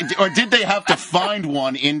like, or did they have to find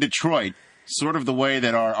one in Detroit? Sort of the way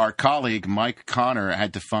that our colleague Mike Connor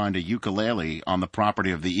had to find a ukulele on the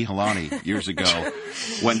property of the Ihalani years ago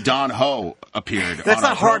when Don Ho appeared. That's on not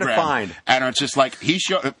our hard program. To find. And it's just like he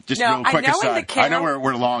showed. Real quick aside. I know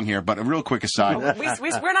we're long here, but a real quick aside.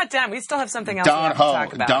 We're not done. We still have something else to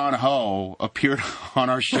talk about. Don Ho appeared on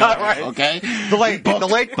our show. Right. Okay, the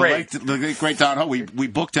late great Don Ho. We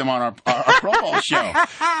booked him on our Pro Bowl show.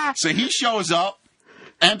 So he shows up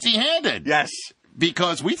empty-handed. Yes.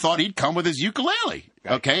 Because we thought he'd come with his ukulele,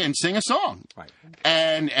 okay, and sing a song. Right.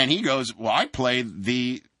 And he goes, "Well, I play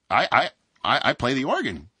the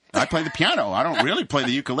organ. I play the piano. I don't really play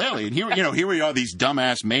the ukulele." And here we are, these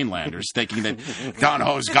dumbass mainlanders thinking that Don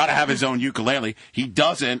Ho's got to have his own ukulele. He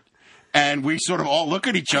doesn't. And we sort of all look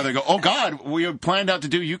at each other and go, "Oh, God, we had planned out to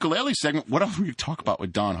do a ukulele segment. What else are we going to talk about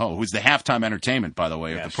with Don Ho?" Who's the halftime entertainment, by the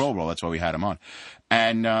way, of the Pro Bowl. That's why we had him on.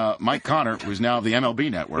 And Mike Connor, who's now of the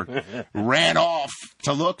MLB Network, ran off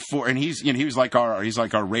to look for, and he was like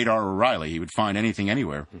our Radar O'Reilly. He would find anything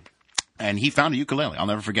anywhere. And he found a ukulele. I'll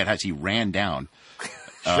never forget how he ran down.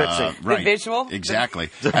 Right. The visual? Exactly.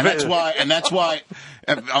 And that's why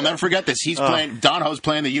I'll never forget this. He's playing, Don Ho's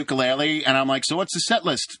playing the ukulele, and I'm like, "So what's the set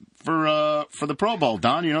list for the Pro Bowl,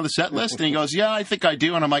 Don? You know the set list?" And he goes, "Yeah, I think I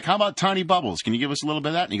do." And I'm like, "How about Tiny Bubbles? Can you give us a little bit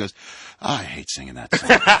of that?" And he goes, "Oh, I hate singing that song."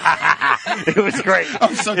 It was great.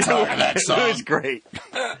 I'm so tired of that song. It was great.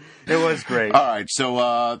 It was great. All right,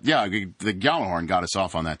 so the Gallahorn got us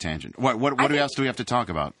off on that tangent. What else do we have to talk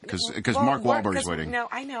about? Because Mark Wahlberg is waiting. No,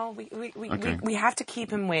 I know. We have to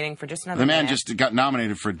keep him waiting for just another The man minute. just got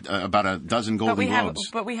nominated for about a dozen Golden Globes.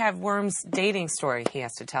 But we have Worm's dating story he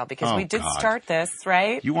has to tell, because we did start this,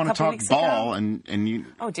 right? You want to talk ball and you...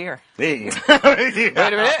 Oh, dear. Hey. Wait a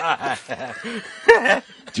minute.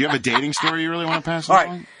 Do you have a dating story you really want to pass All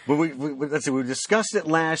along? right. Let's see. We discussed it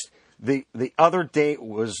last. The other date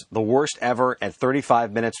was the worst ever at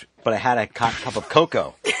 35 minutes, but I had a cup of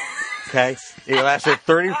cocoa. Okay? It lasted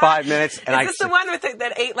 35 minutes. And Is this the one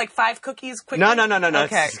that ate like 5 cookies quickly? No.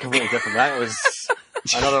 Okay. It's completely different. That was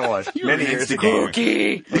another one. You're Many an years ago.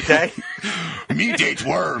 Cookie. Okay? Me dates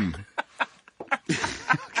Worm.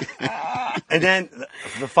 And then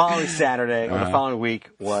the following Saturday, or the following week,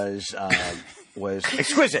 was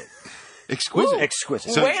exquisite. Exquisite. Ooh,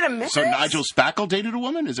 exquisite. So, Wait a minute. So Nigel Spackle dated a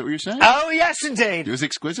woman? Is that what you're saying? Oh, yes, indeed. It was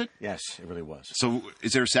exquisite? Yes, it really was. So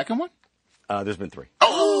is there a second one? There's been 3.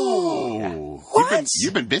 Oh! Yeah. What?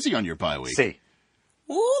 You've been busy on your bye week. See.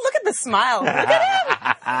 Ooh, look at the smile. Look at him.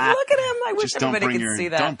 Look at him. I wish Just don't everybody bring could see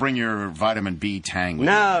that. don't bring your vitamin B tang with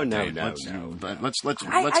No. you. Let's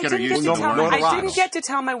I get her didn't used get to to tell the I word. didn't get to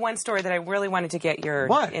tell my one story that I really wanted to get your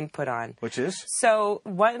input on. Which is? So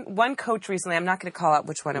one coach recently, I'm not going to call out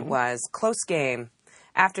which one it was, close game.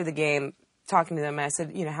 After the game, talking to them, I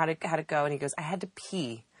said, how'd it go? And he goes, "I had to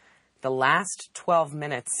pee the last 12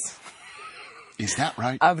 minutes Is that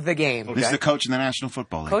right? of the game." This is the coach in the National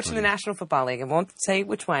Football League. Coach in the National Football League. I won't say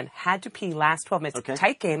which one. Had to pee last 12 minutes. Okay.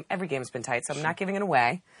 Tight game. Every game's been tight, so I'm not giving it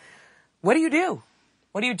away. What do you do?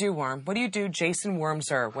 What do you do, Worm? What do you do, Jason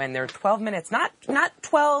Wormser, when there are 12 minutes? Not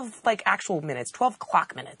 12 like actual minutes, 12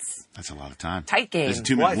 clock minutes. That's a lot of time. Tight game. There's a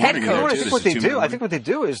 2-minute Head warning. coach. I think what they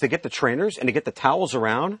do is they get the trainers and they get the towels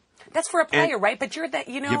around. That's for a player, right? But you're that,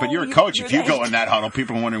 Yeah, but you're a coach. If you go in that huddle,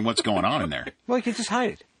 people are wondering what's going on in there. Well, you can just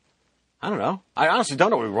hide it. I don't know. I honestly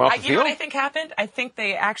don't know what we were off the field. You know what I think happened? I think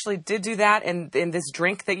they actually did do that in this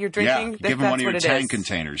drink that you're drinking. Yeah, give them one of your Tang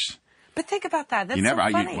containers. But think about that. That's so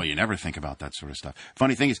funny. You never think about that sort of stuff.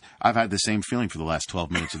 Funny thing is, I've had the same feeling for the last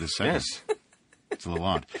 12 minutes of this segment. Yes. It's a little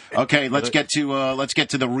odd. Okay, let's get to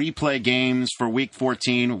the replay games for Week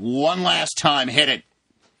 14 one last time. Hit it.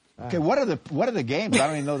 Okay, what are the games? I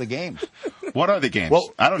don't even know the games. What are the games?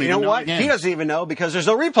 Well, I don't even know what? the games. He doesn't even know because there's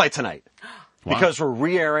no replay tonight. Wow. Because we're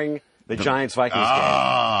re-airing the Giants-Vikings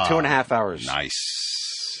game. 2.5 hours.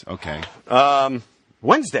 Nice. Okay.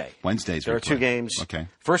 Wednesdays. There are two games. Okay.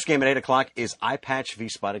 First game at 8 o'clock is Eye Patch v.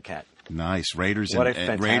 Spotted Cat. Nice. Raiders and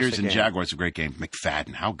game. Jaguars, a great game.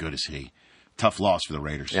 McFadden, how good is he? Tough loss for the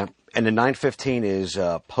Raiders. Yeah. And the 9:15 is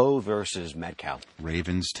Poe versus Metcalf.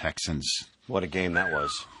 Ravens, Texans. What a game that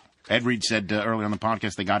was. Ed Reed said earlier on the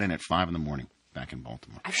podcast they got in at 5 a.m. back in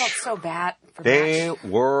Baltimore. I felt so bad for They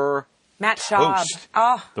were Matt Schaub.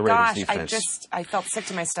 Oh, the Raiders gosh. defense. I felt sick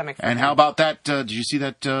to my stomach. And how about that? Did you see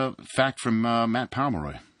that fact from Matt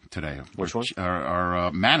Pomeroy today? Which one?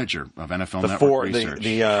 Our manager of NFL Network Research.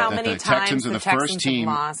 How many times Texans are the Texans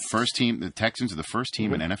first team. The Texans are the first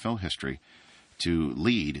team in NFL history to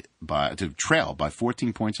trail by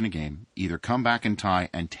 14 points in a game, either come back and tie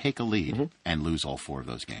and take a lead and lose all 4 of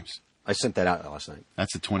those games. I sent that out last night.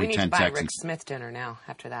 That's the 2010 we need to buy Texans. Rick Smith dinner now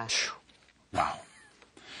after that. Wow.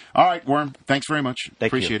 All right, Worm. Thanks very much.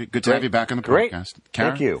 Appreciate it. Good to have you back on the podcast. Kara,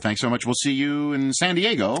 Thank you. Thanks so much. We'll see you in San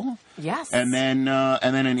Diego. Yes. And then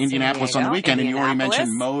in Indianapolis on the weekend. And you already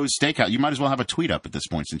mentioned Moe's Steakhouse. You might as well have a tweet up at this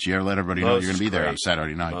point since you let everybody know you're going to be there on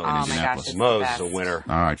Saturday night in Indianapolis. Moe's a winner.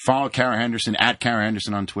 All right. Follow Kara Henderson at Kara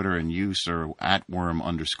Henderson on Twitter, and you, sir, at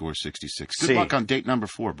Worm_66. Good luck on date number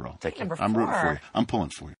 4, bro. I'm rooting for you. I'm pulling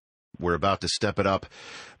for you. We're about to step it up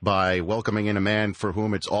by welcoming in a man for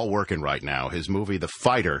whom it's all working right now. His movie, The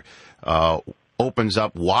Fighter, opens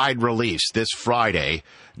up wide release this Friday,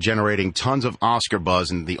 generating tons of Oscar buzz.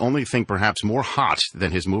 And the only thing perhaps more hot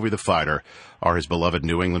than his movie, The Fighter, are his beloved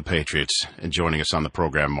New England Patriots. And joining us on the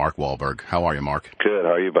program, Mark Wahlberg. How are you, Mark? Good.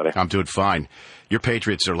 How are you, buddy? I'm doing fine. Your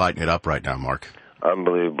Patriots are lighting it up right now, Mark.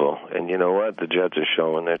 Unbelievable. And you know what? The Jets are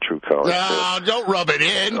showing their true colors. No, don't rub it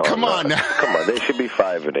in. Come on. Come on. They should be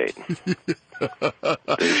 5-8.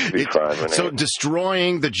 They should be 5-8. So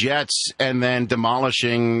destroying the Jets and then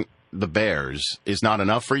demolishing the Bears is not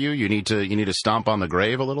enough for you? You need to stomp on the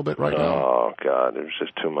grave a little bit right now? Oh, God. There's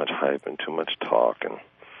just too much hype and too much talk. And,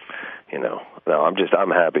 I'm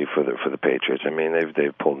happy for the Patriots. I mean,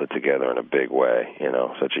 they've pulled it together in a big way,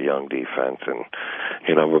 such a young defense. And,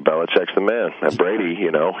 Belichick's the man. And Brady,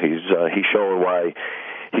 he's showing why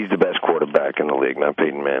he's the best quarterback in the league, not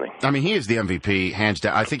Peyton Manning. I mean, he is the MVP, hands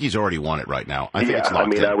down. I think he's already won it right now. I think it's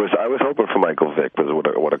locked in. I was hoping for Michael Vick, but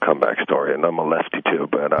what a comeback story. And I'm a lefty too,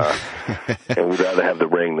 but and we'd rather have the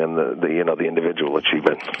ring than the individual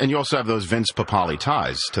achievement. And you also have those Vince Papale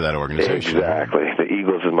ties to that organization. Exactly. The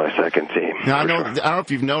Eagles is my second team. Now, I don't know if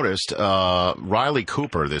you've noticed, Riley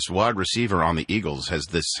Cooper, this wide receiver on the Eagles, has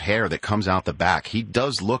this hair that comes out the back. He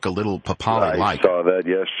does look a little Papale-like. I saw that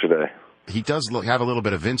yesterday. He does have a little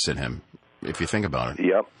bit of Vince in him, if you think about it.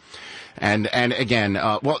 Yep. And again,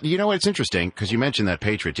 it's interesting because you mentioned that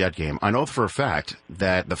Patriot-Jet game. I know for a fact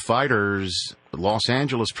that the Fighters' Los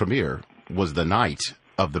Angeles premiere was the night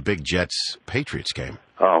of the big Jets-Patriots game.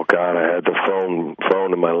 Oh, God, I had the phone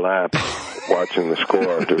in my lap watching the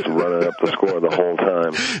score, just running up the score the whole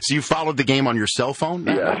time. So you followed the game on your cell phone?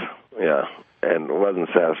 Yes, yeah, and wasn't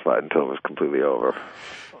satisfied until it was completely over.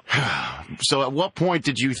 So at what point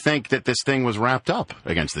did you think that this thing was wrapped up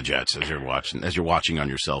against the Jets as you're watching on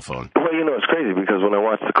your cell phone? Well, it's crazy because when I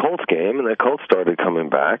watched the Colts game and the Colts started coming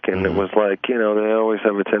back, and it was like, they always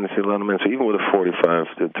have a tendency to let them in. So even with a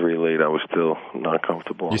 45-3 lead, I was still not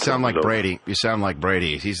comfortable. You sound like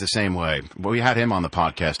Brady. He's the same way. Well, we had him on the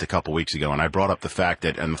podcast a couple weeks ago, and I brought up the fact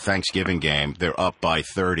that in the Thanksgiving game, they're up by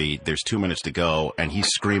 30. There's 2 minutes to go, and he's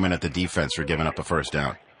screaming at the defense for giving up a first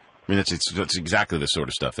down. I mean, it's exactly the sort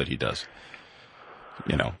of stuff that he does.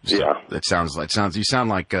 So yeah. You sound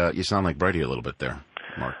like Brady a little bit there,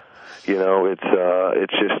 Mark.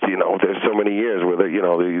 It's just there's so many years where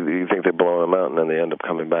you think they're blowing them out and then they end up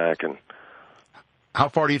coming back. And how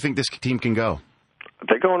far do you think this team can go?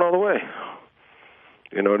 They're going all the way.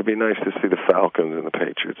 It'd be nice to see the Falcons and the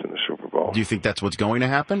Patriots in the Super Bowl. Do you think that's what's going to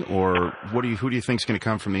happen, or who do you think is going to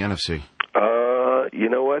come from the NFC? You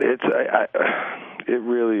know what? It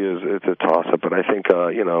really is. It's a toss-up, but I think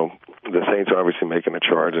the Saints are obviously making a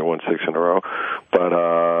charge. They won 6 in a row, but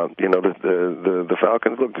the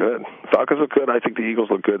Falcons look good. I think the Eagles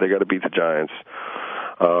look good. They got to beat the Giants.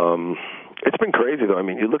 It's been crazy, though. I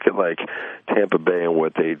mean, you look at, like, Tampa Bay and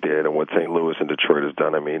what they did and what St. Louis and Detroit has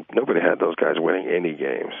done. I mean, nobody had those guys winning any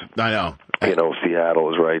games. I know. You know,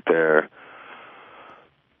 Seattle is right there.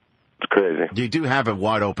 It's crazy. You do have a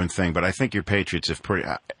wide open thing, but I think your Patriots have pretty.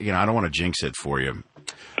 You know, I don't want to jinx it for you,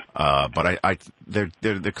 but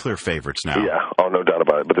they're clear favorites now. Yeah, oh, no doubt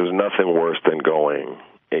about it. But there's nothing worse than going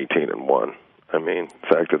 18-1. I mean, the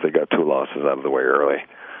fact that they got 2 losses out of the way early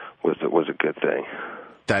was a good thing.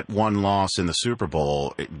 That one loss in the Super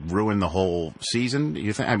Bowl, it ruined the whole season.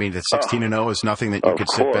 You think? I mean, that 16-0 is nothing that you could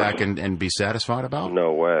sit back and be satisfied about.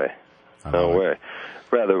 No way. No way.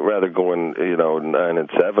 Rather going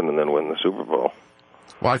 9-7 and then win the Super Bowl.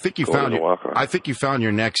 Well, I think you found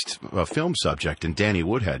your next film subject in Danny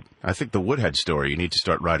Woodhead. I think the Woodhead story. You need to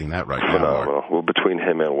start writing that right now. Phenomenal. Well, between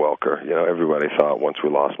him and Welker, everybody thought once we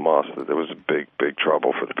lost Moss that there was a big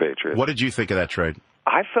trouble for the Patriots. What did you think of that trade?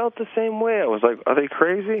 I felt the same way. I was like, are they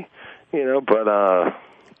crazy? But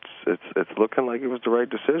it's looking like it was the right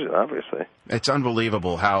decision, obviously. It's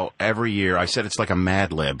unbelievable how every year, I said it's like a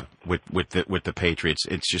Mad Lib with the Patriots.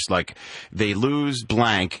 It's just like they lose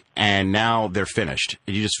blank and now they're finished.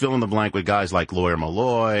 You just fill in the blank with guys like Lawyer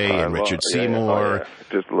Malloy and Richard Seymour.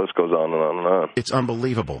 Just the list goes on and on and on. It's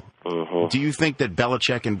unbelievable. Mm-hmm. Do you think that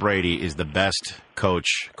Belichick and Brady is the best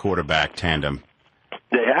coach-quarterback tandem?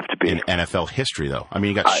 They have to be. In NFL history, though. I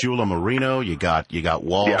mean, you got Shula Marino, you got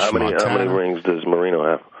Walsh, yeah, how many rings does Marino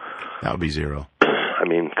have? That would be 0. I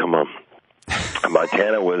mean, come on.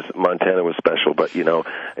 Montana was special, but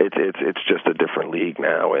it's just a different league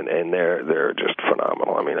now, and they're just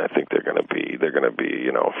phenomenal. I mean, I think they're going to be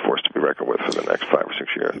forced to be reckoned with for the next 5 or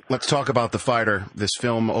 6 years. Let's talk about The Fighter. This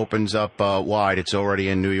film opens up wide. It's already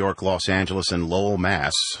in New York, Los Angeles, and Lowell,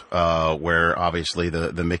 Mass, where obviously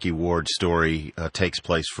the Mickey Ward story takes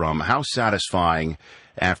place from. How satisfying,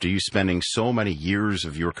 after you spending so many years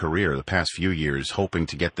of your career, the past few years, hoping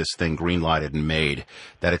to get this thing green-lighted and made,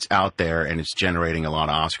 that it's out there and it's generating a lot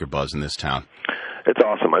of Oscar buzz in this town? It's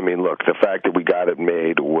awesome. I mean, look, the fact that we got it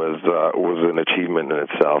made was an achievement in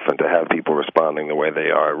itself, and to have people responding the way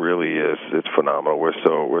they are really it's phenomenal. We're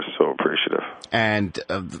so appreciative. And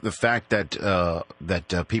the fact that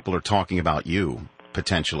people are talking about you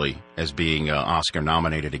potentially as being Oscar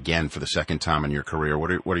nominated again for the second time in your career.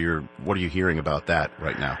 What are you hearing about that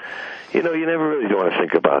right now? You never really want to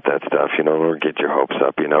think about that stuff, or get your hopes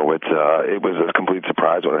up. It was a complete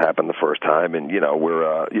surprise when it happened the first time, and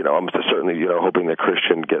I'm certainly hoping that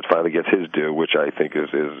Christian finally gets his due, which I think is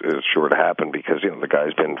sure to happen because the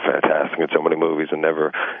guy's been fantastic in so many movies and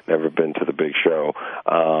never been to the big show.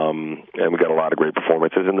 And we got a lot of great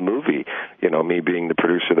performances in the movie. Me being the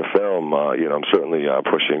producer of the film, I'm certainly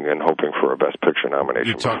pushing and hoping for a Best Picture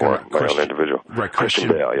nomination for my own individual. Right, Christian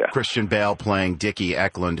Bale, yeah. Christian Bale playing Dickie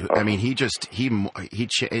Eklund. I mean, he's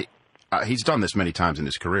done this many times in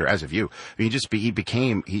his career, as have you. I mean,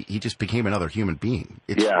 he just became another human being.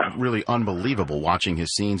 It's really unbelievable watching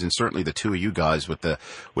his scenes, and certainly the two of you guys with the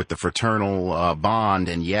fraternal bond,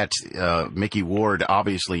 and yet Mickey Ward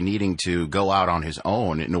obviously needing to go out on his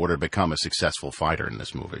own in order to become a successful fighter in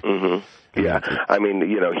this movie. Mm-hmm. Yeah, I mean,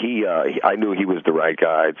 I knew he was the right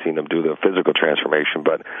guy. I'd seen him do the physical transformation,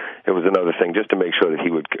 but it was another thing just to make sure that he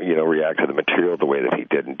would, react to the material the way that he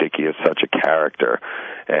did. And Dickie is such a character,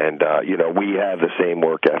 and we have the same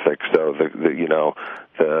work ethic, so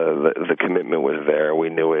the commitment was there. We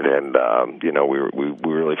knew it, and we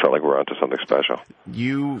really felt like we were onto something special.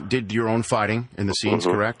 You did your own fighting in the scenes,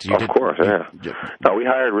 correct? Of course, yeah. No, we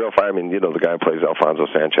hired real fight. I mean, the guy who plays Alfonso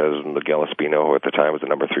Sanchez, Miguel Espino, who at the time was the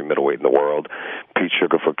number 3 middleweight in the world. Pete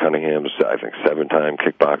Sugarfoot Cunningham's, I think, 7-time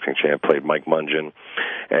kickboxing champ, played Mike Mungeon.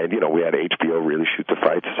 And, we had HBO really shoot the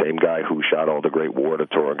fights. The same guy who shot all the great Ward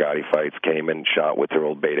Toro Gotti fights came and shot with their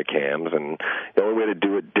old beta cams. And the only way to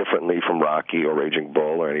do it differently from Rocky or Raging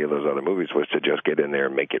Bull or any of those other movies was to just get in there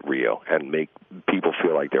and make it real and make people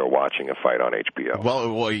feel like they were watching a fight on HBO.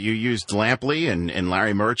 Well, you used Lampley and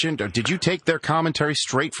Larry Merchant. Or did you take their commentary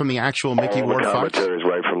straight from the actual Mickey Ward fights? Commentary is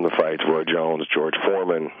right from the fights. Roy Jones, George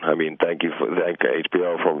Foreman. I mean, thank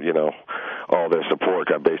HBO for all their support.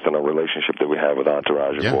 Got based on a relationship that we have with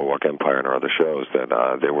Entourage and Boardwalk Empire and our other shows.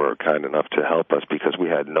 That they were kind enough to help us because we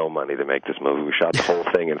had no money to make this movie. We shot the whole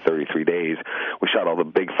thing in 33 days. We shot all the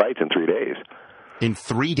big fights in 3 days. In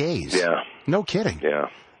 3 days? Yeah. No kidding. Yeah.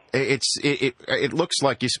 It looks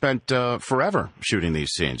like you spent forever shooting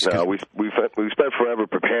these scenes. No, we spent forever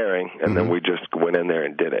preparing, and then we just went in there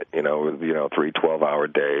and did it. 3 12-hour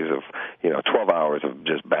days of 12 hours of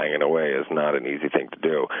just banging away is not an easy thing to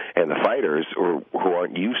do. And the fighters who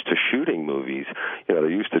aren't used to shooting movies, they're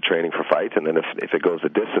used to training for fights, and then if it goes a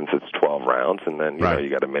distance, it's 12 rounds, and then you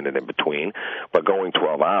got a minute in between. But going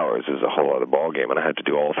 12 hours is a whole other ballgame, and I had to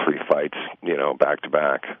do all 3 fights, back to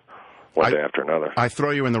back. One day after another. I throw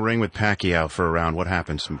you in the ring with Pacquiao for a round. What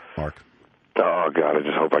happens, Mark? Oh, God, I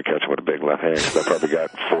just hope I catch him with a big left hand, because I probably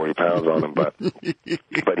got 40 pounds on him. But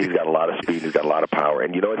he's got a lot of speed. He's got a lot of power.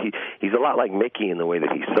 And you know what? He's a lot like Mickey in the way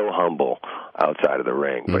that he's so humble outside of the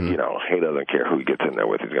ring. But, he doesn't care who he gets in there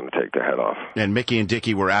with. He's going to take their head off. And Mickey and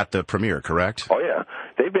Dickie were at the premiere, correct? Oh, yeah.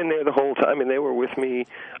 They've been there the whole time, and they were with me,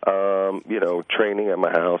 training at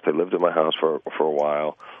my house. They lived at my house for a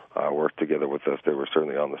while. Worked together with us. They were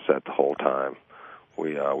certainly on the set the whole time.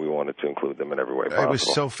 We wanted to include them in every way possible. It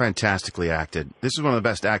was so fantastically acted. This is one of the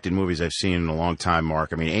best acted movies I've seen in a long time,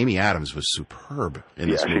 Mark. I mean, Amy Adams was superb in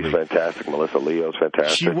this movie. Yeah, she's fantastic. Melissa Leo's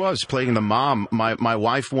fantastic. She was, playing the mom. My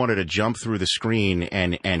wife wanted to jump through the screen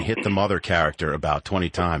and hit the mother character about 20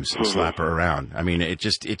 times and slap her around. I mean,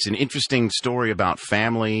 it's an interesting story about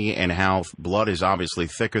family and how blood is obviously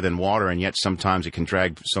thicker than water, and yet sometimes it can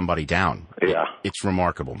drag somebody down. Yeah. It's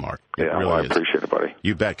remarkable, Mark. It really really I appreciate it, buddy.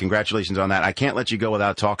 You bet. Congratulations on that. I can't let you go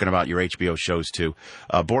without talking about your HBO shows, too.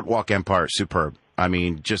 Boardwalk Empire, superb. I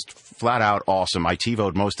mean, just flat out awesome. I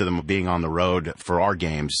TiVo'd most of them being on the road for our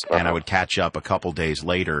games, and I would catch up a couple days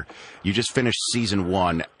later. You just finished season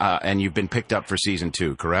 1, and you've been picked up for season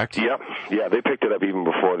 2, correct? Yep. Yeah, they picked it up even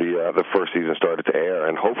before the first season started to air,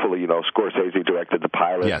 and hopefully, Scorsese directed the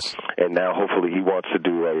pilot. Yes. And now hopefully he wants to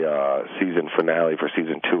do a season finale for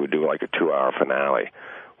season 2 and do like a 2-hour finale,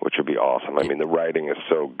 which would be awesome. I mean, the writing is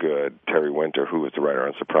so good. Terry Winter, who was the writer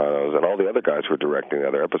on Sopranos, and all the other guys who are directing the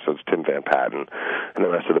other episodes, Tim Van Patten, and the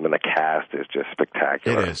rest of them in the cast is just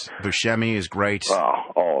spectacular. It is. Buscemi is great. Oh,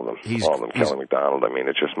 all of them. All of them. Kelly MacDonald. I mean,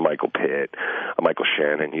 it's just Michael Pitt, Michael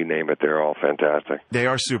Shannon, you name it, they're all fantastic. They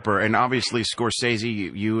are super. And obviously, Scorsese,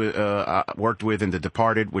 you worked with in The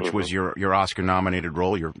Departed, which was your Oscar-nominated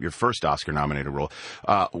role, your first Oscar-nominated role.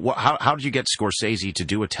 How did you get Scorsese to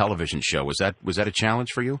do a television show? Was that a challenge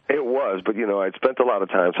for you? It was, but I'd spent a lot of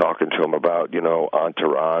time talking to him about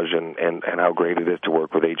Entourage and how great it is to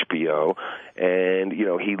work with HBO, and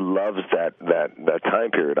he loves that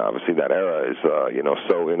time period. Obviously, that era is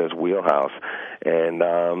so in his wheelhouse, and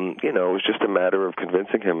it was just a matter of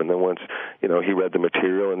convincing him. And then once he read the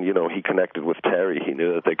material and he connected with Terry, he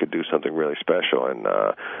knew that they could do something really special, and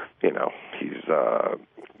he's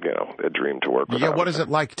a dream to work with. Yeah, what is it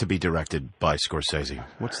like to be directed by Scorsese?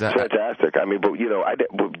 What's that? Fantastic. I mean, but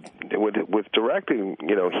with directing,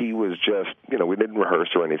 he was just, we didn't rehearse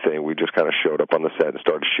or anything. We just kind of showed up on the set and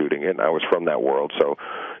started shooting it. And I was from that world, so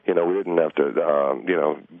we didn't have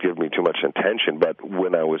to, give me too much attention. But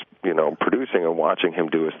when I was, producing and watching him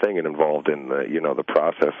do his thing and involved in the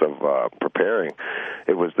process of preparing,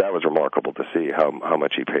 that was remarkable to see how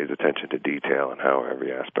much he pays attention to detail and how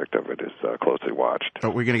every aspect of it is closely watched. Are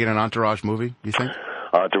we going to get an Entourage movie, you think?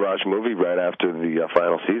 Entourage movie right after the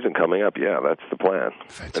final season coming up. Yeah, that's the plan.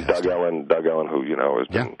 Fantastic. And Doug Ellen, who has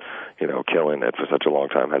been killing it for such a long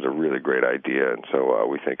time, has a really great idea, and so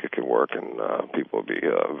we think it can work, and people will be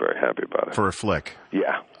very happy about it. For a flick.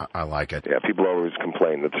 Yeah, I like it. Yeah, people always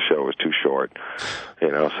complain that the show is too short,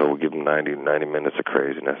 so we'll give them 90 minutes of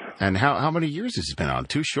craziness. And how many years has it been on?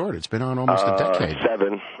 Too short. It's been on almost a decade.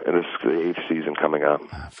 7, and this is the 8th season coming up.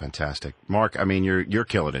 Fantastic, Mark. I mean, you're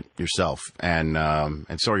killing it yourself, and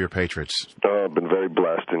so are your Patriots. I've been very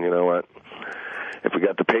blessed, and you know what? If we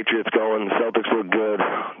got the Patriots going, the Celtics look good.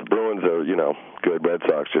 The Bruins are, good. Red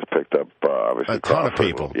Sox just picked up, obviously, a ton of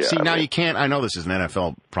people. Yeah, See, now you can't. I know this is an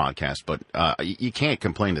NFL broadcast, but you can't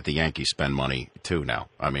complain that the Yankees spend money too now.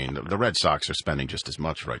 I mean, the Red Sox are spending just as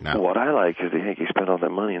much right now. What I like is the Yankees spend all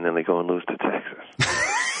that money and then they go and lose to Texas.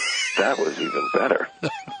 That was even better.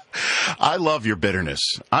 I love your bitterness.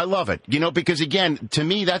 I love it. Because, again, to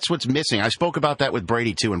me, that's what's missing. I spoke about that with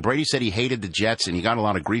Brady, too, and Brady said he hated the Jets and he got a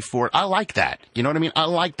lot of grief for it. I like that. You know what I mean? I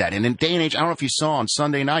like that. And in day and age, I don't know if you saw on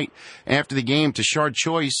Sunday night after the game, Tashard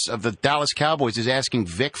Choice of the Dallas Cowboys is asking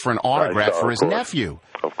Vic for an autograph for his nephew.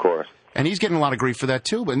 Of course. And he's getting a lot of grief for that,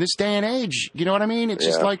 too. But in this day and age, you know what I mean? It's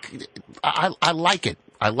just like, I like it.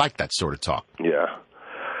 I like that sort of talk. Yeah.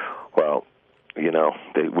 Well,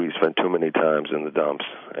 we spent too many times in the dumps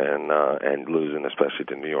and losing, especially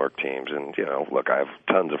to New York teams. And, look, I have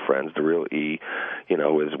tons of friends. The real E,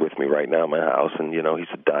 is with me right now in my house. And, he's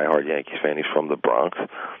a diehard Yankees fan. He's from the Bronx.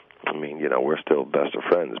 I mean, we're still best of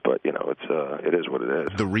friends, but it is what it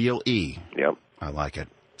is. The real E. Yep. I like it.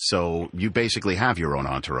 So you basically have your own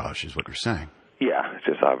entourage, is what you're saying. Yeah, it's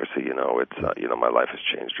just obviously, my life has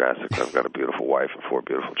changed drastically. I've got a beautiful wife and 4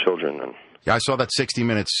 beautiful children, and yeah, I saw that 60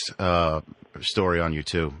 Minutes story on you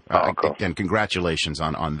too. Cool. And congratulations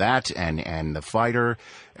on that and the fighter,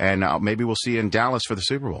 and maybe we'll see you in Dallas for the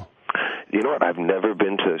Super Bowl. You know what? I've never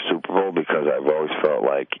been to a Super Bowl because I've always felt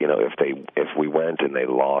like, if we went and they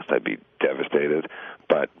lost, I'd be devastated.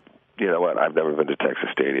 But you know what? I've never been to Texas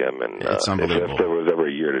Stadium, and it's unbelievable. If there was ever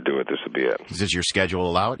a year to do it, this would be it. Does your schedule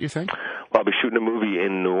allow it, you think? Well, I'll be shooting a movie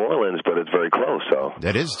in New Orleans, but it's very close, so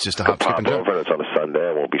that is just a hop, skip, and jump. It's on a Sunday.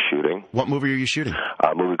 I won't be shooting. What movie are you shooting?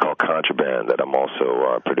 A movie called Contraband that I'm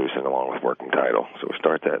also producing along with Working Title. So we'll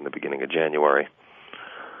start that in the beginning of January.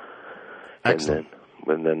 Excellent.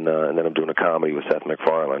 And then I'm doing a comedy with Seth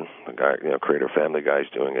MacFarlane, the guy, creator of Family Guy. He's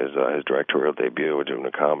doing his directorial debut. We're doing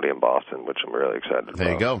a comedy in Boston, which I'm really excited about.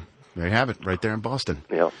 There you go. There you have it, right there in Boston.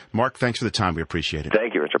 Yeah. Mark, thanks for the time. We appreciate it.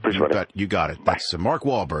 Thank you, Rich. I appreciate it. You got it. That's Mark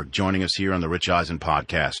Wahlberg joining us here on the Rich Eisen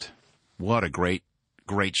podcast. What a great,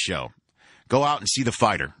 great show. Go out and see The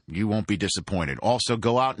Fighter. You won't be disappointed. Also,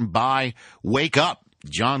 go out and buy Wake Up,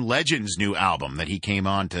 John Legend's new album that he came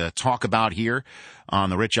on to talk about here on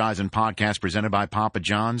the Rich Eisen podcast presented by Papa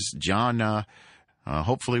John's. John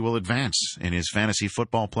hopefully will advance in his fantasy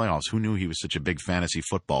football playoffs. Who knew he was such a big fantasy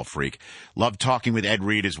football freak? Loved talking with Ed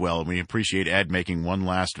Reed as well, and we appreciate Ed making one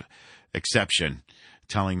last exception,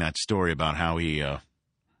 telling that story about how he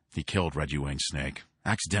killed Reggie Wayne's snake.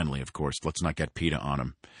 Accidentally, of course. Let's not get PETA on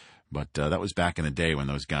him. But that was back in the day when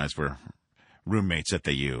those guys were roommates at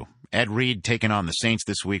the U. Ed Reed taking on the Saints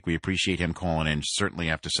this week. We appreciate him calling in, certainly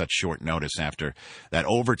after such short notice after that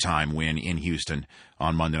overtime win in Houston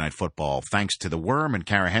on Monday Night Football. Thanks to the Worm and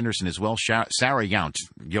Kara Henderson as well. Sarah Yount,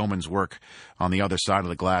 yeoman's work on the other side of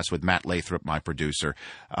the glass with Matt Lathrop, my producer.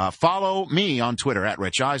 Follow me on Twitter at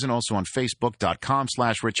Rich Eisen, also on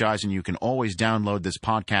Facebook.com/Rich Eisen. You can always download this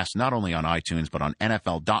podcast not only on iTunes but on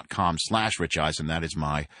NFL.com/Rich Eisen. That is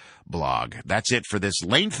my blog. That's it for this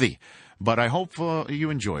lengthy, but I hope you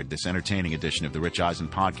enjoyed this entertaining edition of the Rich Eisen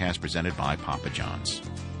podcast presented by Papa John's.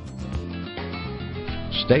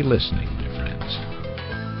 Stay listening